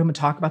sit in a room and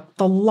talk about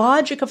the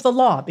logic of the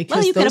law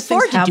because you can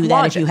afford to do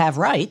that if you have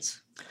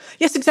rights.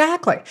 Yes,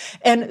 exactly.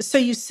 And so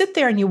you sit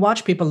there and you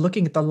watch people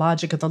looking at the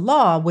logic of the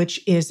law,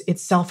 which is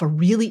itself a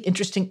really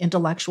interesting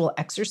intellectual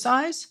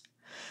exercise.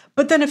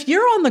 But then if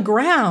you're on the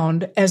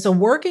ground as a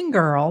working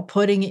girl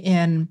putting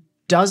in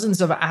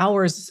dozens of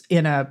hours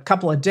in a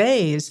couple of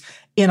days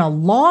in a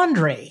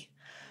laundry,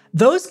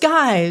 those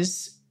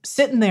guys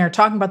sitting there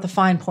talking about the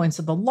fine points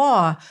of the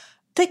law,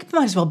 they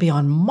might as well be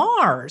on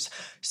Mars.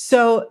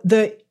 So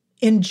the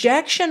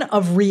injection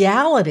of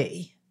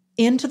reality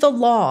into the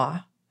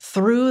law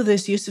through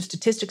this use of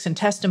statistics and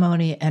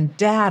testimony and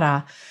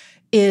data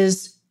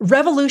is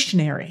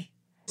revolutionary.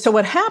 So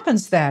what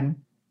happens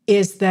then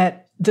is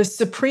that the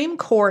Supreme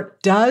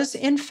Court does,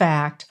 in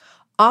fact,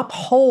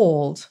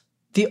 uphold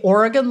the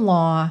Oregon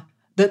law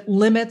that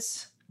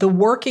limits the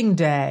working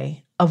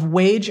day of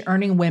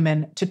wage-earning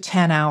women to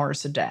 10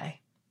 hours a day,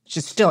 which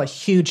is still a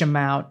huge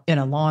amount in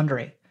a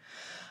laundry.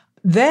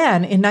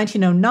 Then, in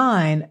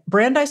 1909,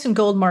 Brandeis and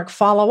Goldmark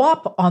follow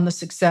up on the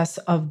success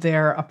of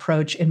their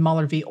approach in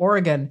Muller v.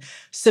 Oregon,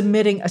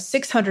 submitting a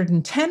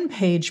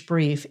 610-page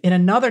brief in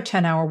another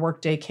 10-hour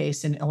workday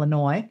case in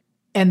Illinois.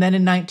 And then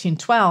in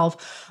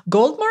 1912,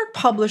 Goldmark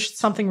published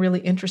something really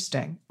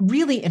interesting,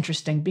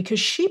 because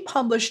she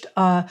published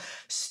a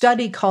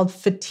study called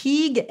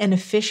Fatigue and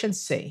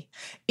Efficiency,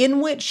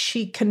 in which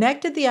she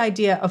connected the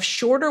idea of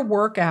shorter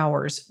work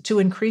hours to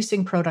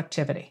increasing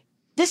productivity.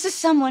 This is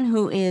someone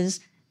who is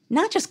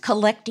not just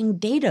collecting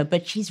data,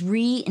 but she's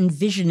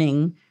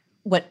re-envisioning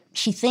what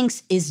she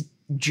thinks is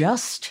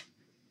just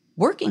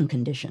working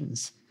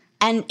conditions.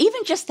 And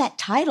even just that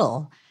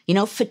title,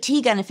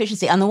 fatigue and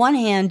efficiency. On the one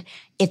hand,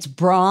 it's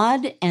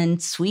broad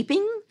and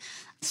sweeping,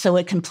 so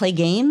it can play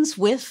games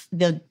with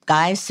the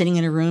guys sitting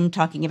in a room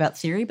talking about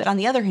theory. But on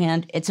the other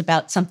hand, it's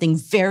about something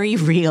very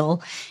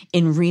real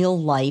in real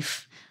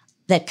life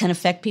that can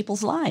affect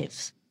people's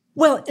lives.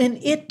 Well, and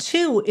it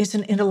too is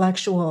an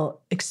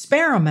intellectual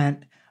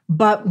experiment,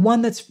 but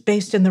one that's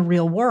based in the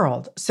real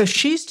world. So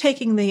she's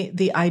taking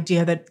the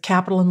idea that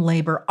capital and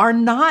labor are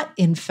not,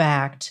 in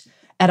fact,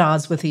 at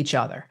odds with each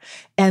other.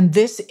 And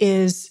this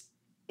is,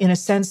 in a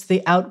sense,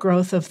 the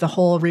outgrowth of the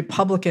whole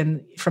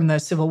Republican from the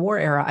Civil War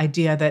era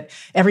idea that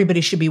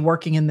everybody should be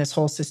working in this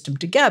whole system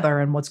together,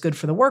 and what's good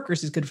for the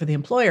workers is good for the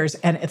employers.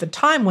 And at the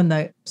time when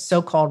the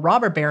so-called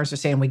robber barons are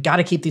saying, we got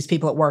to keep these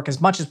people at work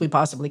as much as we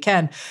possibly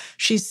can,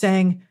 she's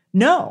saying,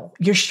 no,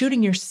 you're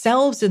shooting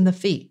yourselves in the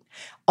feet.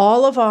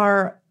 All of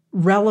our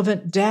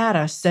relevant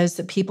data says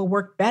that people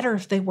work better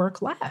if they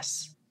work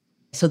less.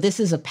 So this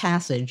is a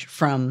passage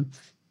from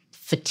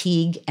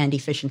Fatigue and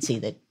Efficiency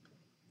that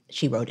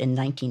she wrote in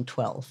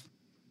 1912.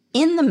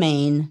 In the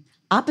main,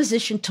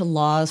 opposition to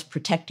laws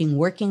protecting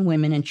working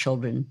women and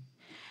children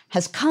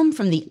has come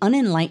from the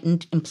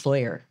unenlightened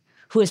employer,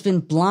 who has been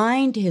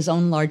blind to his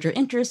own larger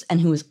interests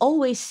and who has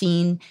always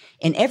seen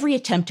in every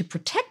attempt to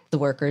protect the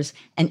workers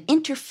an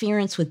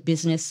interference with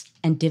business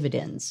and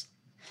dividends.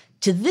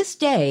 To this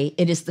day,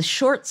 it is the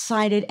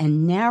short-sighted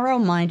and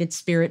narrow-minded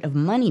spirit of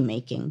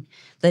money-making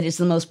that is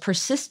the most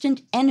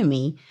persistent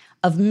enemy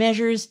of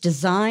measures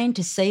designed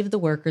to save the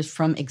workers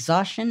from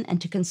exhaustion and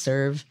to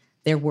conserve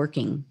their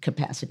working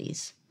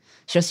capacities.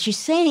 So she's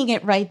saying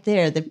it right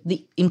there.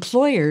 The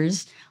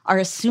employers are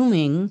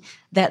assuming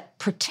that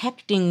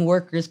protecting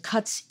workers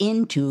cuts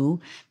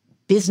into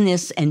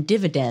business and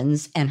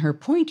dividends. And her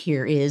point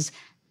here is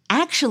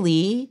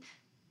actually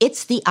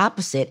it's the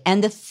opposite.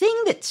 And the thing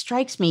that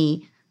strikes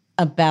me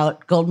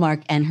about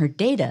Goldmark and her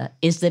data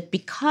is that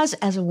because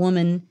as a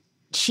woman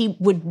she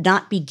would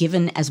not be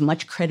given as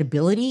much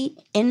credibility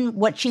in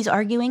what she's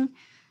arguing.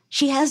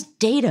 She has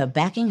data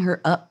backing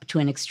her up to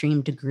an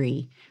extreme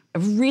degree. A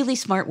really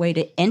smart way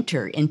to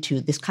enter into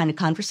this kind of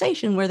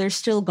conversation where there's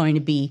still going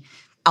to be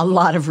a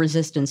lot of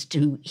resistance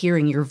to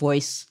hearing your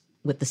voice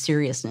with the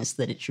seriousness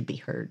that it should be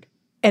heard.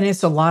 And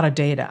it's a lot of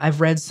data.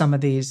 I've read some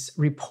of these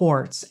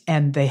reports,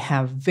 and they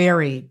have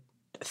very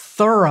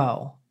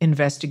thorough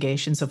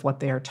investigations of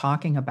what they are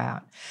talking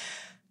about.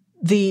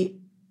 The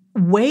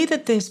way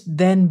that this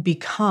then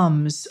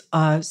becomes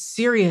a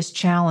serious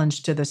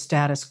challenge to the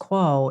status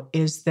quo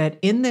is that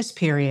in this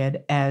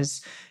period,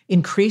 as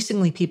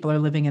increasingly people are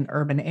living in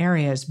urban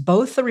areas,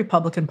 both the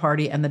Republican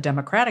Party and the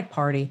Democratic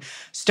Party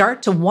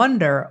start to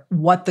wonder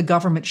what the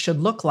government should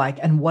look like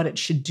and what it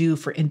should do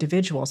for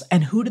individuals.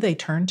 And who do they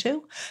turn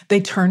to?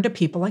 They turn to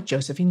people like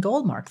Josephine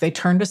Goldmark. They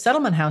turn to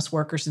settlement house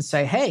workers and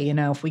say, hey,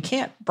 if we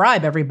can't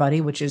bribe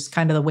everybody, which is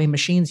kind of the way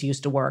machines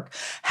used to work,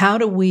 how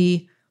do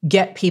we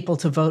get people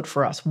to vote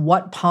for us?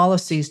 What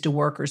policies do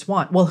workers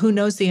want? Well, who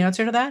knows the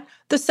answer to that?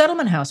 The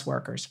settlement house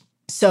workers.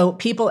 So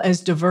people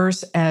as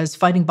diverse as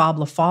Fighting Bob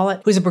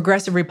LaFollette, who's a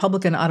progressive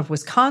Republican out of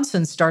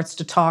Wisconsin, starts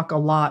to talk a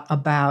lot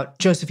about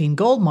Josephine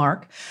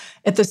Goldmark.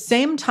 At the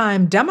same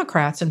time,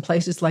 Democrats in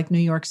places like New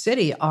York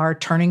City are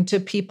turning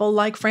to people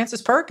like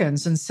Frances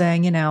Perkins and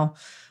saying,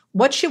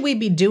 what should we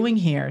be doing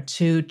here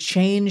to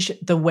change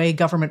the way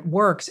government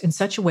works in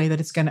such a way that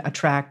it's going to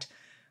attract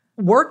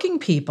working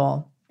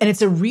people? And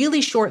it's a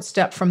really short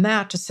step from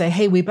that to say,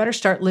 hey, we better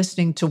start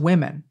listening to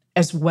women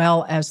as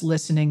well as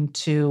listening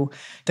to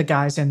the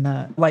guys in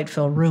the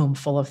light-filled room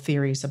full of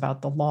theories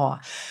about the law.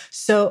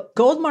 So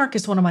Goldmark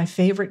is one of my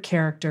favorite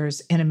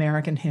characters in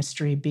American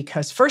history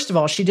because, first of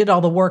all, she did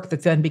all the work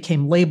that then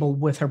became labeled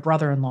with her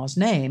brother-in-law's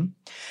name.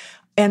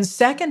 And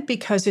second,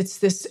 because it's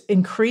this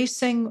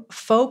increasing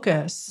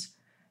focus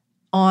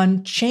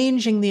on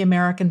changing the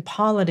American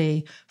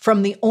polity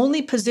from the only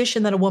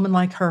position that a woman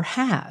like her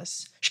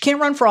has. She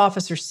can't run for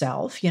office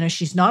herself.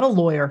 She's not a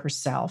lawyer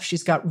herself.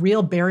 She's got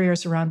real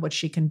barriers around what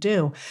she can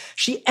do.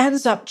 She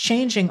ends up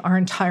changing our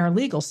entire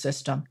legal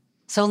system.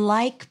 So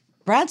like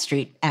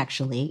Bradstreet,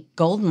 actually,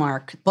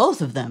 Goldmark,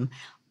 both of them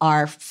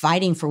are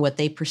fighting for what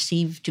they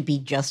perceive to be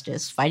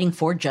justice, fighting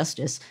for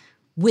justice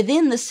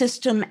within the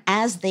system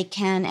as they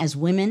can as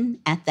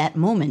women at that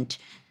moment.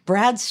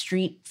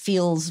 Bradstreet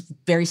feels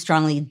very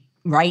strongly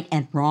right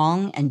and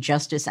wrong and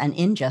justice and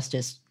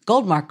injustice.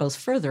 Goldmark goes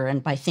further,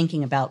 and by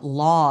thinking about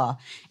law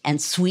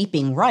and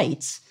sweeping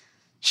rights,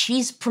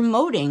 she's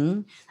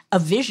promoting a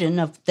vision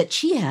that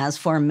she has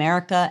for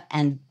America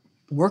and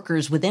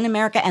workers within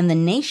America and the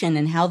nation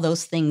and how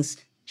those things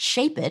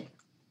shape it,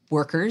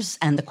 workers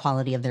and the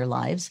quality of their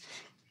lives,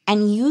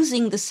 and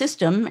using the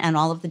system and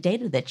all of the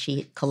data that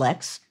she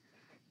collects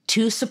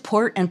to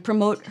support and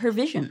promote her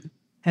vision.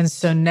 And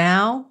so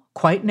now,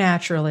 quite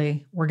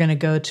naturally, we're going to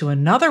go to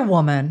another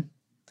woman,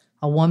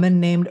 a woman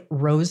named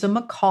Rosa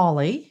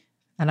Macaulay,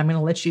 and I'm going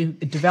to let you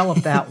develop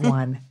that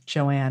one,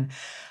 Joanne,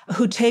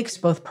 who takes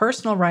both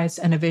personal rights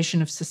and a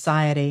vision of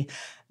society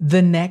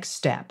the next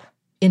step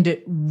into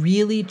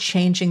really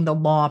changing the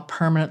law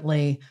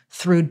permanently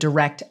through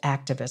direct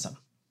activism.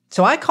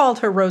 So I called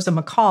her Rosa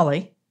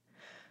Macaulay.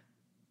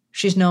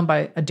 She's known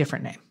by a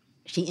different name.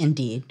 She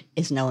indeed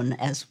is known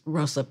as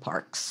Rosa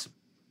Parks.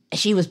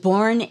 She was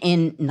born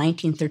in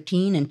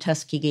 1913 in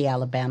Tuskegee,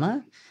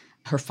 Alabama.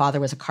 Her father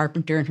was a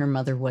carpenter and her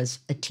mother was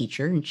a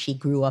teacher, and she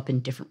grew up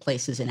in different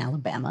places in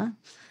Alabama.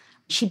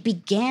 She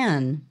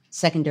began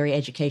secondary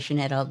education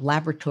at a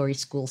laboratory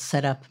school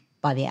set up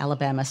by the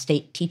Alabama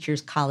State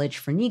Teachers College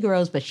for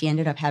Negroes, but she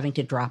ended up having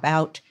to drop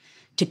out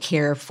to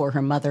care for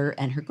her mother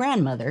and her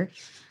grandmother.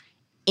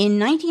 In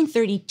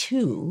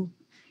 1932,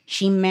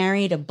 she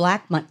married a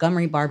Black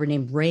Montgomery barber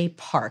named Ray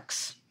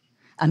Parks,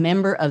 a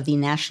member of the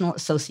National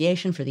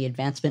Association for the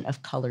Advancement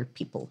of Colored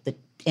People, the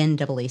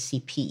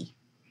NAACP.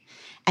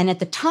 And at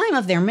the time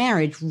of their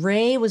marriage,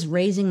 Ray was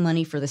raising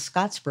money for the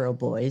Scottsboro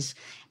Boys.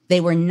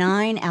 They were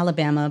 9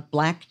 Alabama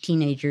Black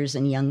teenagers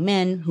and young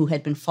men who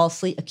had been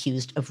falsely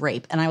accused of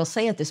rape. And I will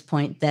say at this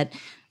point that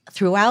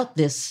throughout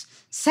this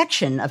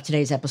section of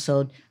today's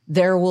episode,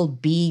 there will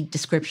be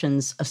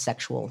descriptions of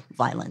sexual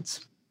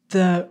violence.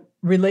 The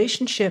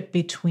relationship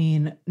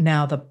between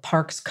now the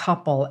Parks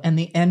couple and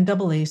the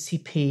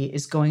NAACP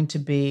is going to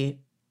be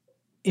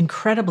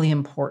incredibly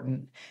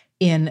important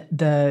in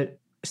the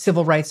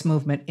civil rights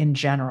movement in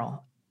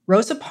general.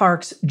 Rosa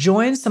Parks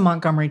joins the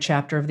Montgomery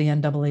chapter of the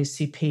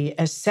NAACP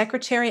as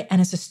secretary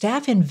and as a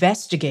staff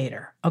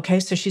investigator. Okay,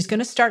 so she's going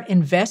to start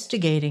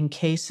investigating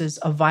cases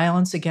of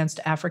violence against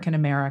African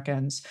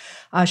Americans.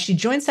 She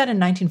joins that in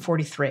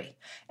 1943.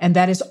 And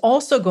that is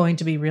also going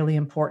to be really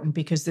important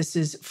because this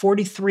is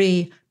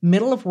 43,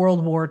 middle of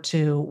World War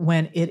II,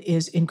 when it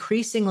is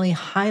increasingly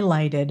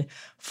highlighted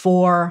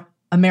for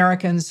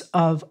Americans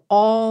of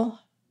all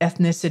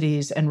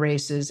ethnicities and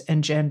races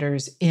and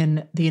genders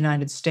in the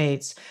United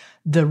States,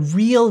 the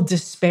real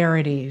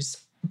disparities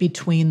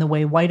between the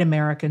way white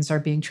Americans are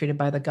being treated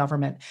by the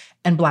government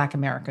and Black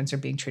Americans are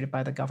being treated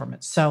by the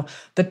government. So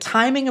the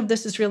timing of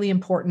this is really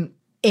important.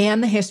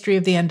 And the history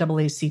of the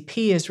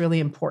NAACP is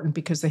really important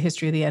because the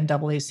history of the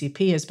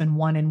NAACP has been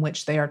one in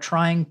which they are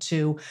trying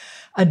to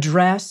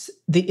address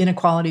the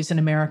inequalities in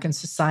American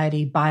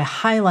society by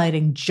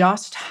highlighting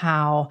just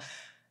how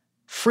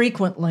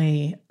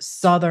frequently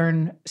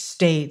Southern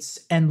states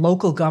and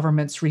local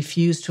governments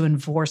refuse to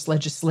enforce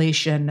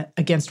legislation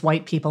against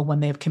white people when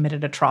they have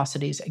committed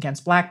atrocities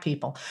against Black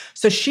people.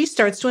 So she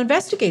starts to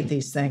investigate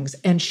these things,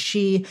 and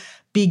she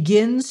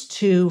begins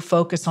to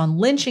focus on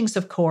lynchings,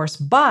 of course,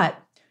 but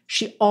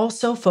she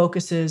also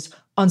focuses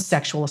on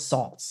sexual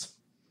assaults.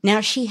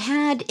 Now, she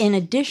had, in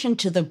addition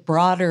to the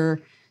broader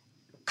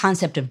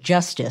concept of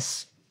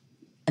justice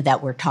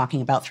that we're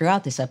talking about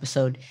throughout this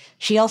episode,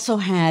 she also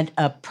had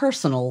a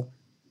personal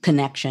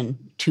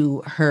connection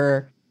to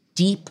her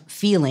deep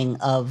feeling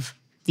of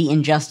the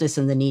injustice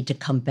and the need to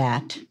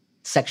combat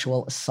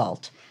sexual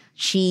assault.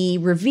 She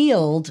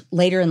revealed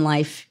later in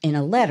life in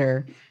a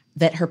letter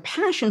that her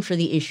passion for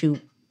the issue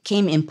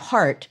came in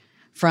part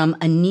from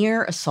a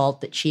near assault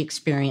that she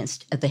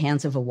experienced at the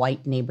hands of a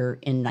white neighbor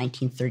in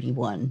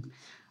 1931.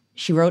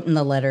 She wrote in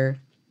the letter,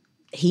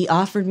 "He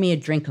offered me a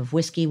drink of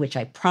whiskey, which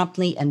I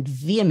promptly and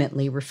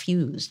vehemently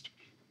refused.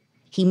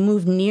 He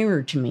moved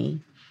nearer to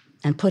me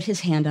and put his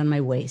hand on my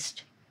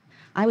waist.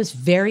 I was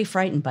very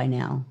frightened by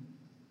now.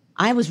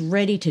 I was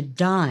ready to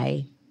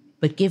die,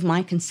 but give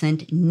my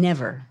consent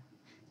never,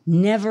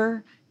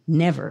 never,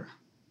 never."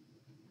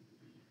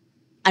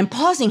 I'm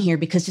pausing here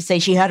because to say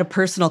she had a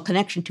personal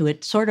connection to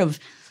it sort of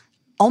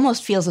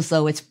almost feels as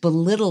though it's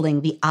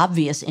belittling the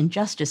obvious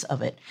injustice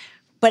of it.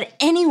 But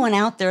anyone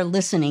out there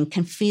listening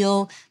can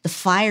feel the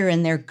fire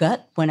in their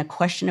gut when a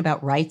question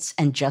about rights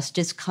and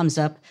justice comes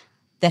up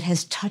that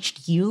has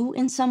touched you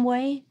in some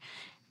way.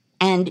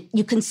 And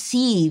you can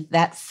see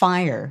that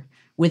fire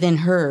within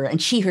her,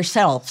 and she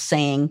herself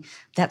saying,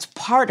 that's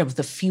part of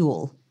the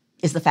fuel,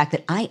 is the fact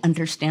that I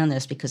understand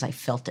this because I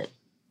felt it.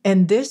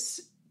 And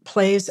this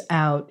plays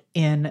out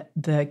in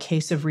the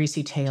case of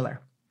Recy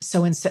Taylor.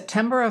 So in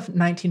September of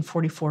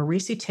 1944,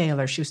 Recy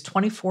Taylor, she was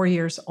 24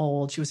 years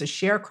old. She was a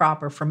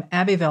sharecropper from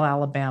Abbeville,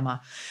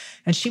 Alabama.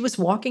 And she was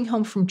walking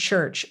home from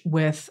church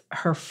with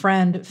her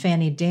friend,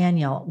 Fanny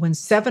Daniel, when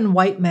 7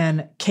 white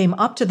men came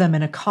up to them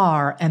in a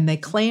car, and they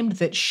claimed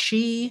that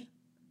she,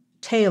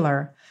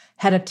 Taylor,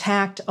 had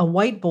attacked a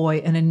white boy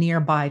in a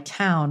nearby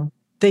town.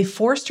 They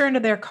forced her into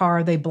their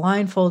car, they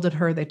blindfolded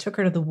her, they took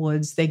her to the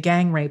woods, they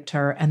gang raped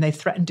her, and they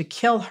threatened to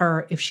kill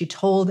her if she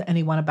told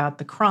anyone about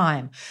the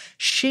crime.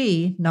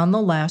 She,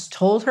 nonetheless,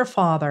 told her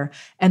father,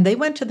 and they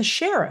went to the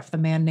sheriff, a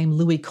man named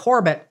Louis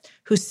Corbett,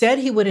 who said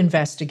he would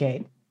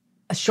investigate.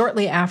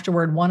 Shortly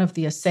afterward, one of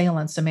the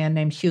assailants, a man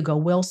named Hugo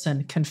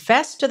Wilson,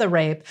 confessed to the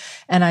rape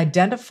and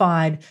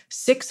identified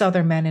 6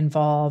 other men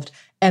involved,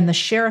 and the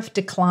sheriff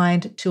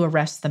declined to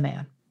arrest the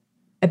man.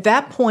 At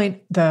that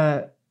point,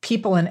 the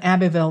people in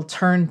Abbeville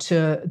turned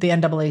to the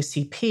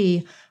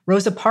NAACP.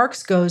 Rosa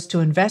Parks goes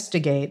to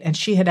investigate, and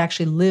she had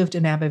actually lived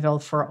in Abbeville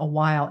for a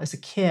while as a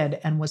kid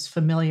and was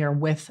familiar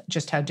with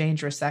just how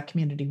dangerous that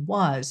community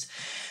was.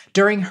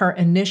 During her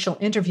initial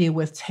interview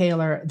with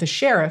Taylor, the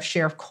sheriff,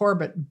 Sheriff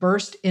Corbett,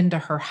 burst into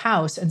her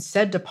house and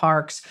said to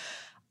Parks,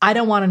 "I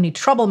don't want any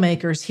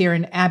troublemakers here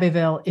in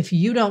Abbeville. If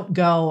you don't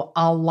go,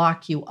 I'll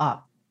lock you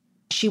up."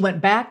 She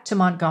went back to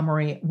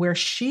Montgomery, where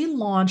she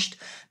launched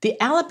the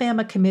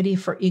Alabama Committee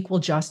for Equal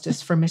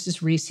Justice for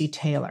Mrs. Recy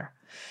Taylor.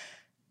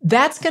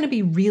 That's going to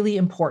be really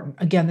important.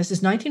 Again, this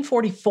is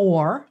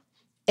 1944,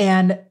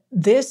 and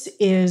this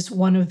is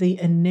one of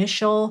the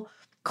initial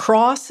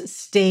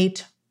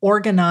cross-state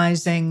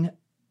organizing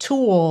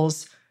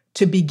tools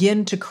to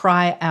begin to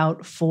cry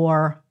out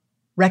for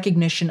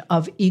recognition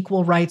of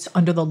equal rights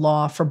under the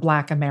law for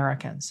Black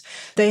Americans.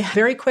 They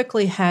very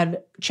quickly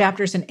had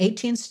chapters in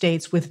 18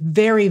 states with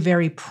very,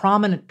 very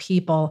prominent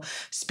people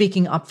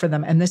speaking up for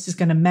them. And this is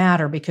going to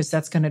matter because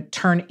that's going to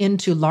turn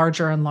into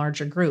larger and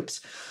larger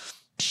groups.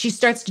 She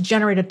starts to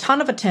generate a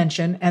ton of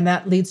attention, and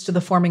that leads to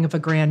the forming of a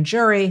grand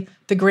jury.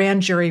 The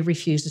grand jury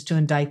refuses to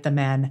indict the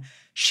men.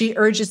 She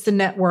urges the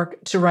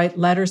network to write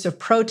letters of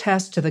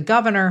protest to the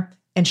governor,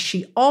 and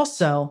she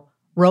also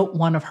wrote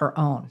one of her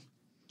own.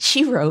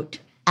 She wrote,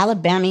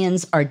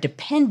 "Alabamians are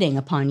depending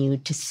upon you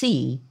to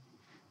see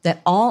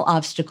that all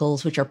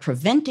obstacles which are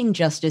preventing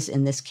justice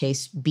in this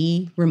case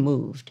be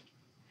removed.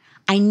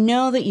 I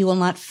know that you will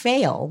not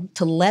fail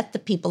to let the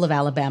people of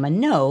Alabama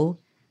know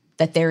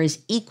that there is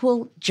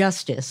equal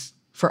justice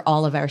for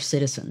all of our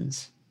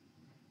citizens."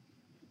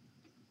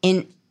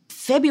 In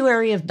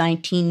February of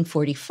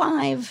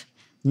 1945,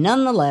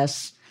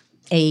 nonetheless,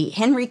 a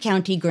Henry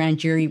County grand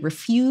jury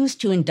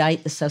refused to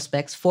indict the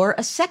suspects for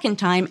a second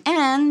time,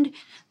 and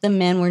the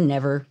men were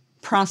never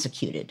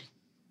prosecuted.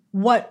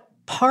 What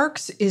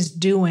Parks is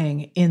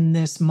doing in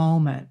this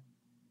moment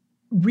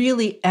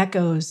really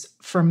echoes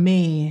for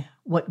me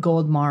what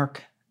Goldmark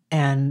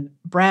and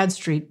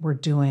Bradstreet were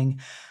doing,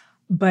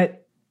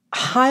 but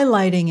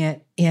highlighting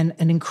it in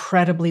an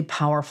incredibly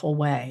powerful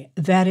way.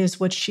 That is,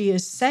 what she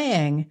is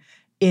saying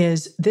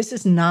is this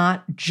is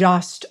not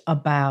just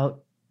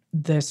about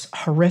this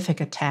horrific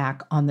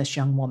attack on this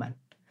young woman.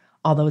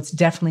 although it's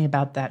definitely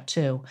about that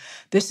too.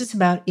 This is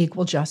about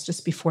equal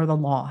justice before the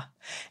law.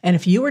 And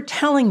if you were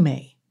telling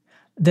me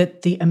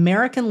that the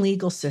American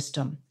legal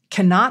system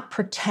cannot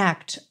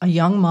protect a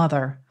young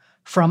mother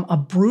from a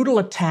brutal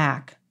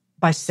attack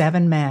by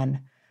 7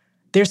 men,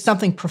 there's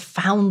something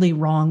profoundly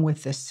wrong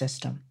with this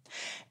system.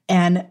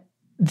 And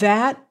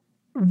that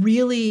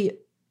really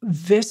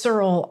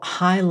visceral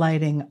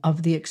highlighting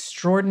of the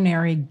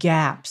extraordinary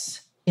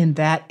gaps in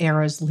that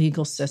era's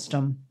legal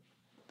system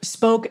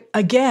spoke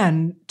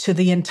again to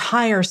the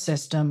entire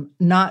system,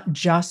 not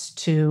just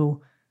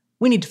to,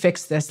 we need to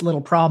fix this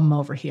little problem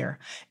over here.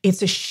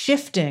 It's a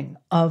shifting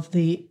of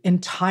the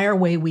entire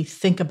way we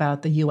think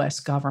about the U.S.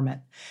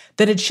 government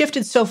that had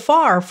shifted so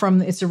far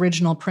from its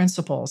original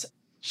principles.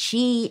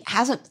 She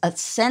has a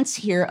sense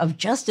here of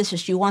justice as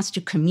she wants to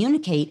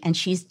communicate, and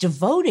she's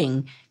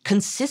devoting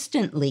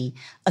consistently,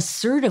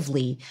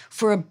 assertively,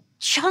 for a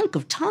chunk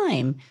of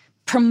time,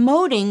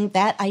 promoting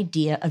that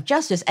idea of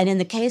justice. And in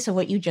the case of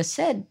what you just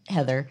said,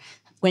 Heather,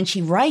 when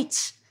she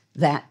writes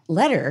that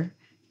letter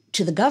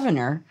to the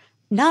governor,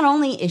 not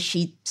only is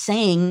she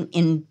saying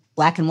in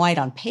black and white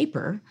on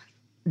paper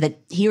that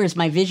here is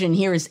my vision,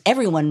 here is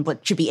everyone,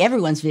 what should be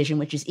everyone's vision,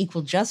 which is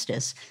equal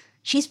justice,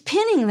 she's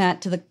pinning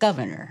that to the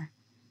governor.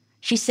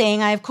 She's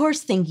saying, I, of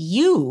course, think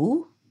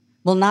you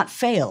will not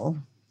fail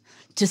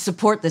to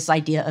support this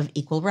idea of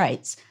equal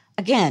rights.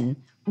 Again,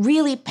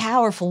 really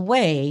powerful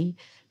way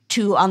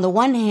to, on the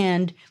one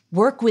hand,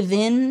 work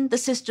within the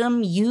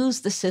system,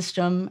 use the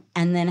system,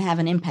 and then have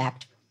an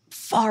impact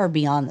far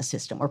beyond the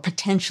system, or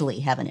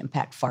potentially have an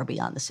impact far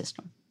beyond the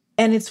system.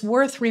 And it's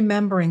worth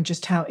remembering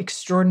just how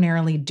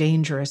extraordinarily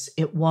dangerous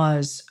it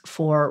was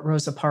for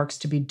Rosa Parks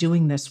to be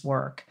doing this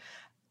work.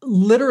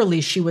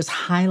 Literally, she was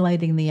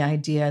highlighting the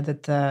idea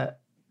that the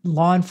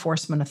law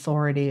enforcement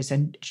authorities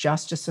and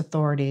justice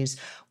authorities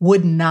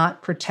would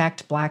not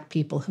protect Black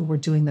people who were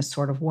doing this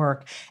sort of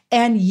work.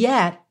 And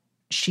yet,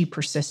 she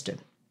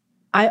persisted.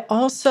 I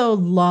also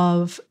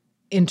love,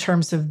 in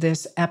terms of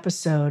this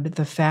episode,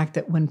 the fact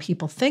that when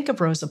people think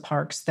of Rosa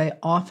Parks, they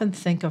often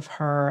think of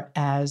her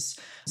as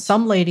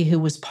some lady who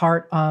was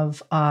part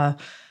of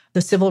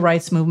the civil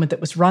rights movement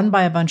that was run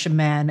by a bunch of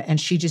men,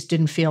 and she just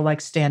didn't feel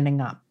like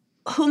standing up.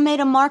 Who made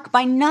a mark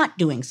by not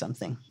doing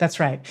something. That's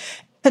right.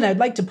 And I'd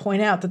like to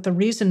point out that the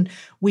reason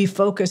we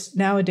focus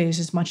nowadays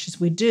as much as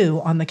we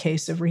do on the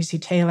case of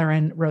Recy Taylor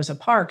and Rosa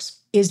Parks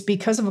is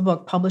because of a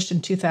book published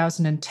in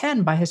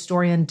 2010 by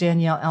historian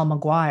Danielle L.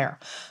 McGuire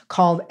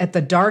called At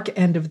the Dark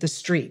End of the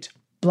Street,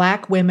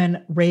 Black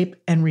Women, Rape,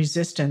 and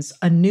Resistance,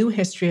 A New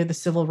History of the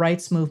Civil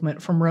Rights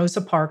Movement from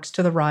Rosa Parks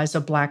to the Rise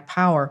of Black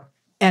Power.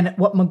 And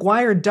what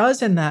McGuire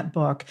does in that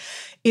book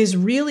is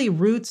really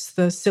roots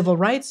the civil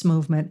rights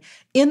movement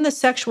in the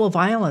sexual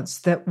violence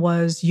that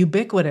was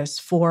ubiquitous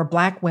for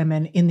Black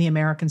women in the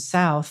American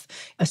South,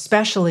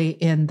 especially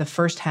in the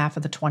first half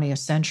of the 20th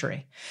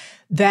century.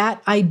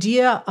 That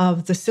idea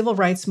of the civil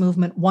rights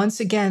movement, once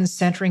again,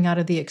 centering out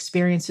of the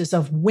experiences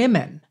of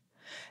women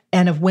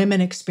and of women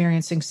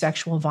experiencing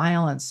sexual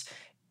violence,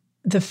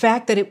 the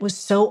fact that it was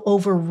so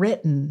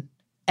overwritten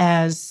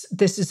as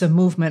this is a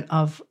movement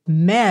of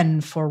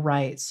men for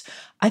rights,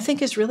 I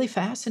think is really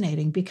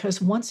fascinating because,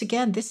 once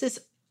again, this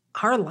is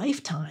our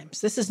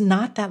lifetimes. This is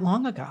not that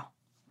long ago.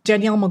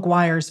 Danielle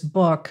McGuire's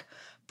book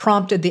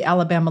prompted the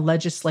Alabama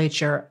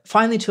legislature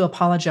finally to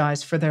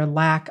apologize for their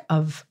lack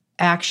of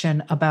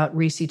action about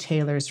Recy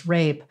Taylor's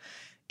rape.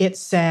 It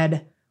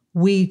said,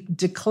 "We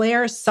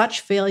declare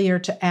such failure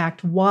to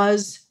act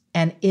was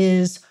and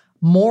is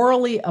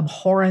morally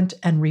abhorrent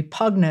and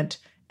repugnant,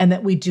 and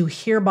that we do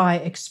hereby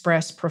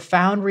express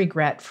profound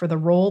regret for the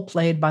role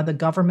played by the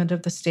government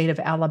of the state of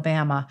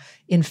Alabama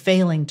in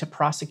failing to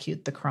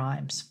prosecute the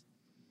crimes."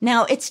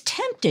 Now, it's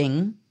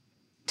tempting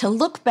to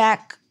look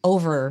back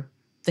over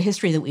the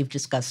history that we've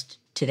discussed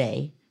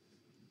today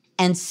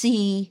and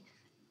see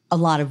a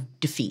lot of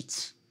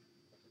defeats,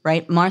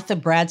 right? Martha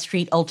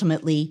Bradstreet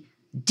ultimately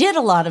did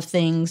a lot of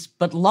things,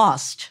 but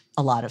lost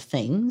a lot of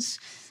things.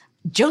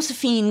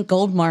 Josephine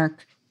Goldmark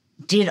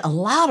did a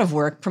lot of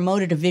work,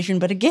 promoted a vision,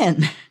 but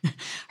again,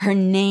 her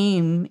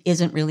name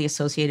isn't really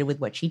associated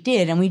with what she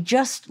did. And we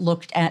just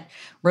looked at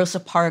Rosa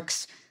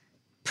Parks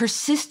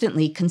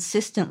persistently,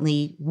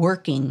 consistently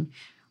working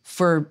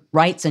for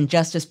rights and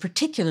justice,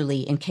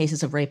 particularly in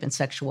cases of rape and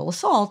sexual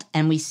assault.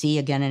 And we see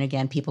again and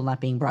again people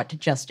not being brought to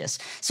justice.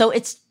 So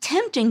it's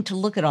tempting to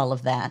look at all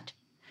of that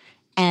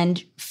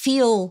and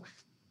feel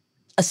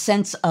a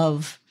sense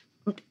of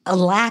a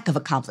lack of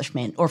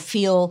accomplishment or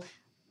feel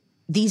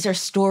these are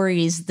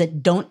stories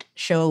that don't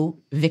show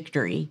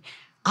victory.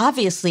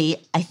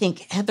 Obviously, I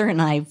think Heather and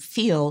I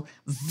feel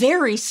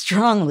very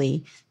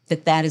strongly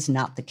that that is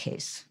not the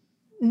case.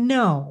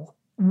 No.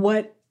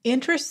 What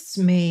interests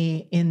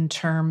me in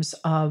terms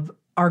of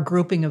our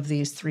grouping of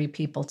these three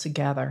people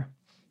together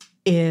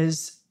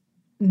is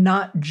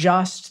not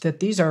just that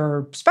these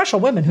are special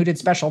women who did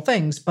special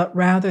things, but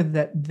rather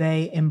that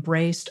they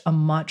embraced a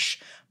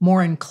much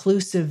more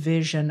inclusive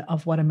vision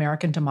of what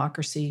American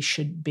democracy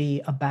should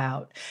be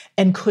about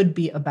and could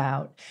be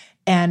about.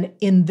 And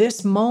in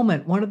this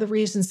moment, one of the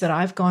reasons that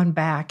I've gone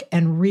back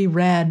and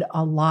reread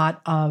a lot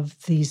of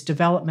these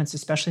developments,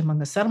 especially among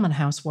the settlement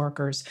house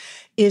workers,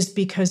 is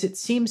because it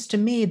seems to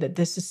me that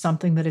this is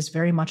something that is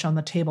very much on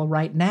the table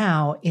right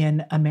now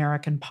in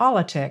American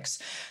politics.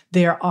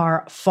 There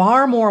are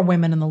far more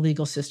women in the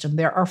legal system.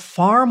 There are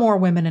far more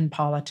women in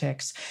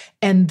politics.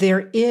 And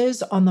there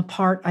is, on the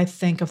part, I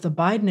think, of the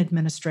Biden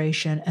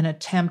administration, an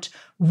attempt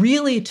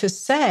really to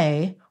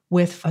say,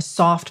 with a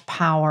soft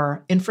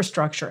power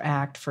infrastructure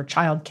act for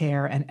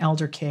childcare and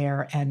elder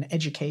care and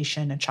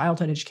education and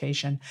childhood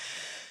education,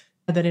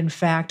 that in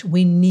fact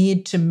we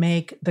need to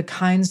make the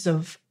kinds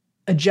of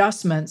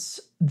adjustments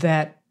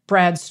that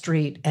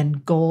Bradstreet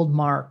and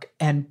Goldmark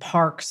and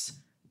Parks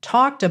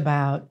talked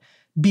about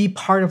be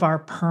part of our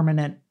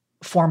permanent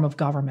form of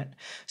government,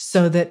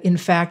 so that in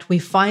fact we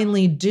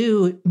finally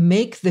do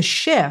make the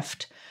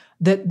shift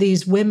that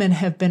these women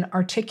have been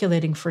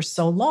articulating for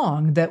so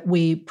long, that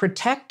we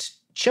protect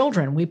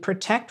children, we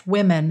protect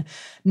women,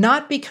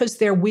 not because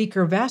they're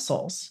weaker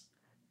vessels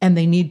and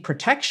they need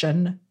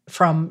protection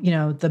from,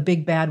 the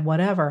big bad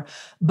whatever,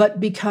 but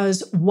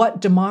because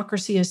what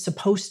democracy is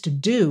supposed to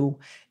do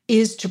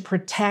is to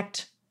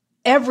protect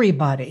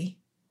everybody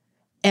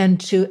and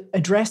to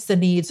address the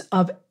needs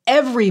of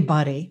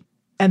everybody.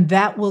 And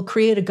that will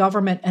create a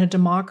government and a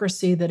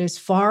democracy that is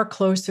far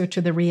closer to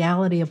the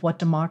reality of what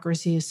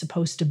democracy is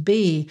supposed to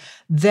be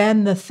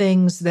than the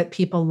things that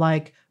people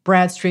like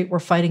Bradstreet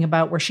were fighting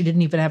about, where she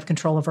didn't even have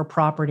control of her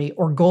property,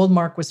 or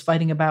Goldmark was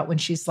fighting about when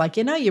she's like,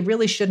 you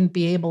really shouldn't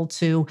be able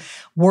to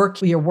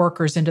work your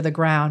workers into the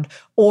ground,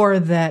 or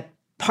that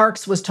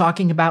Parks was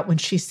talking about when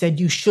she said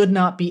you should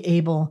not be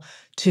able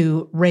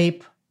to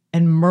rape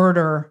and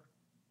murder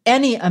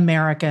any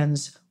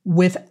Americans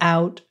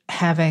without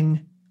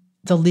having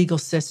the legal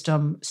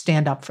system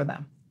stand up for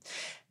them.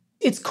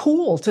 It's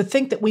cool to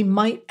think that we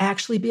might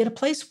actually be at a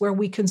place where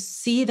we can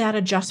see that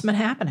adjustment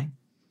happening.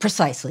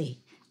 Precisely.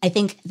 I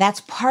think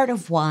that's part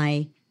of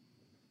why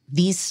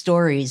these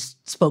stories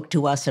spoke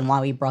to us and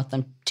why we brought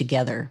them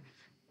together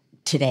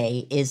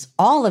today, is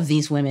all of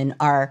these women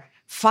are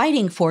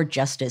fighting for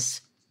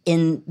justice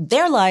in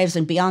their lives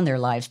and beyond their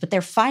lives, but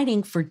they're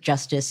fighting for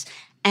justice.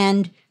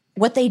 And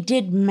what they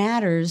did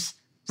matters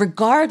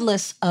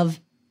regardless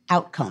of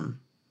outcome.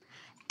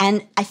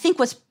 And I think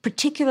what's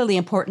particularly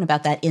important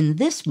about that in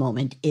this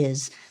moment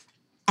is,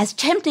 as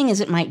tempting as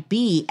it might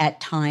be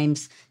at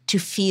times to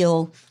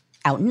feel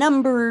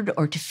outnumbered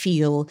or to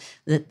feel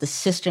that the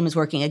system is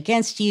working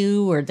against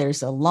you, or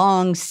there's a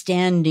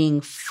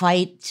long-standing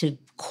fight to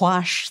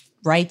quash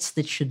rights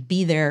that should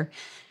be there,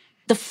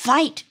 the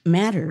fight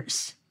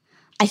matters.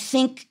 I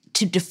think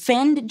to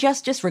defend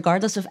justice,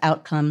 regardless of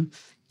outcome,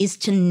 is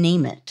to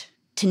name it.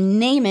 To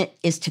name it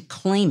is to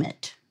claim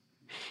it.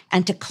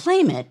 And to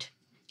claim it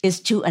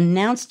is to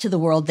announce to the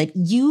world that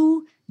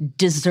you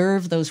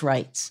deserve those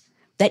rights,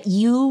 that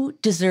you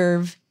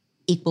deserve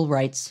equal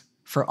rights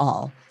for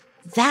all.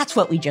 That's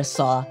what we just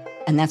saw,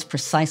 and that's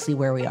precisely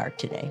where we are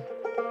today.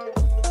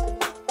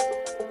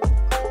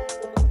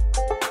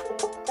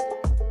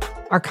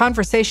 Our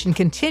conversation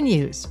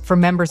continues for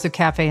members of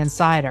Cafe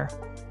Insider.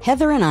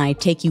 Heather and I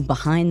take you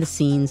behind the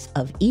scenes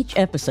of each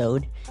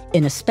episode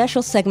in a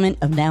special segment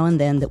of Now and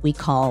Then that we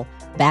call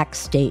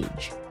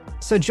Backstage.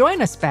 So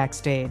join us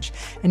backstage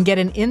and get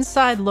an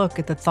inside look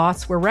at the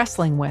thoughts we're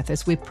wrestling with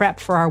as we prep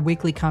for our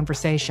weekly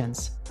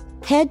conversations.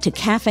 Head to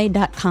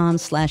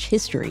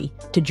cafe.com/history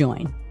to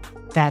join.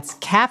 That's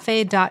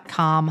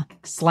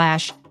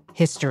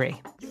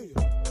cafe.com/history.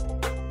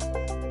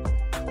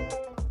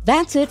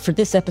 That's it for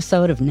this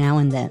episode of Now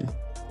and Then.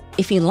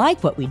 If you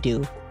like what we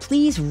do,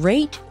 please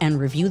rate and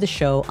review the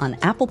show on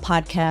Apple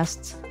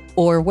Podcasts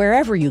or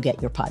wherever you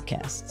get your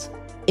podcasts.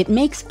 It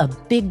makes a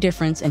big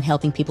difference in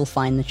helping people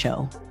find the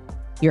show.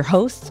 Your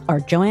hosts are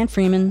Joanne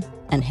Freeman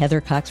and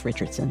Heather Cox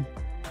Richardson.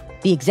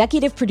 The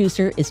executive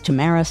producer is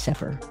Tamara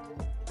Sepper.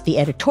 The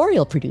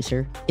editorial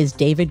producer is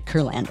David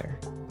Kurlander.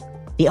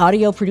 The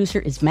audio producer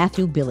is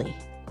Matthew Billy.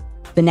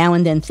 The Now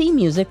and Then theme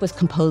music was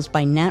composed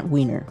by Nat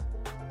Weiner.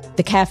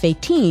 The Cafe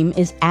team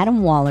is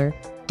Adam Waller,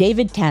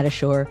 David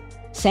Tadashore,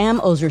 Sam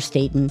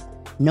Ozer-Staten,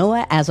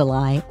 Noah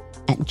Azalai,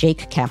 and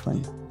Jake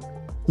Kaplan.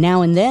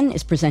 Now and Then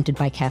is presented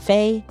by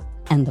Cafe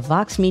and the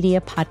Vox Media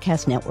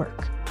Podcast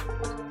Network.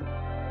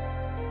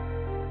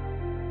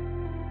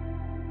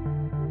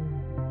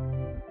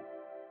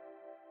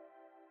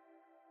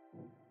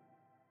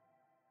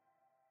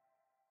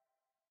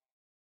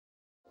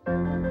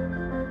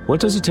 What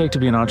does it take to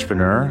be an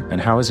entrepreneur,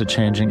 and how is it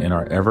changing in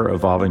our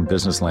ever-evolving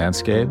business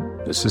landscape?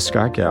 This is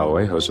Scott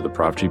Galloway, host of the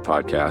Prop G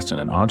podcast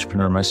and an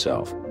entrepreneur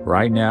myself.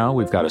 Right now,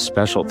 we've got a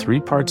special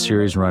 3-part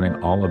series running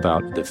all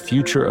about the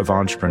future of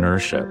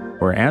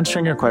entrepreneurship. We're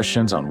answering your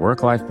questions on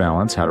work-life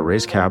balance, how to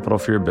raise capital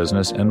for your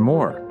business, and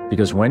more.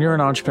 Because when you're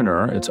an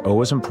entrepreneur, it's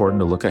always important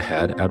to look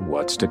ahead at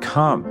what's to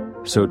come.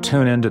 So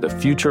tune in to the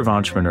Future of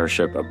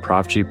Entrepreneurship, a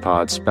Prop G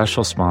Pod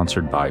special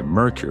sponsored by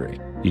Mercury.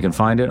 You can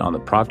find it on the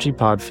Prop G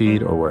Pod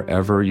feed or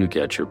wherever you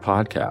get your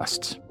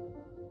podcasts.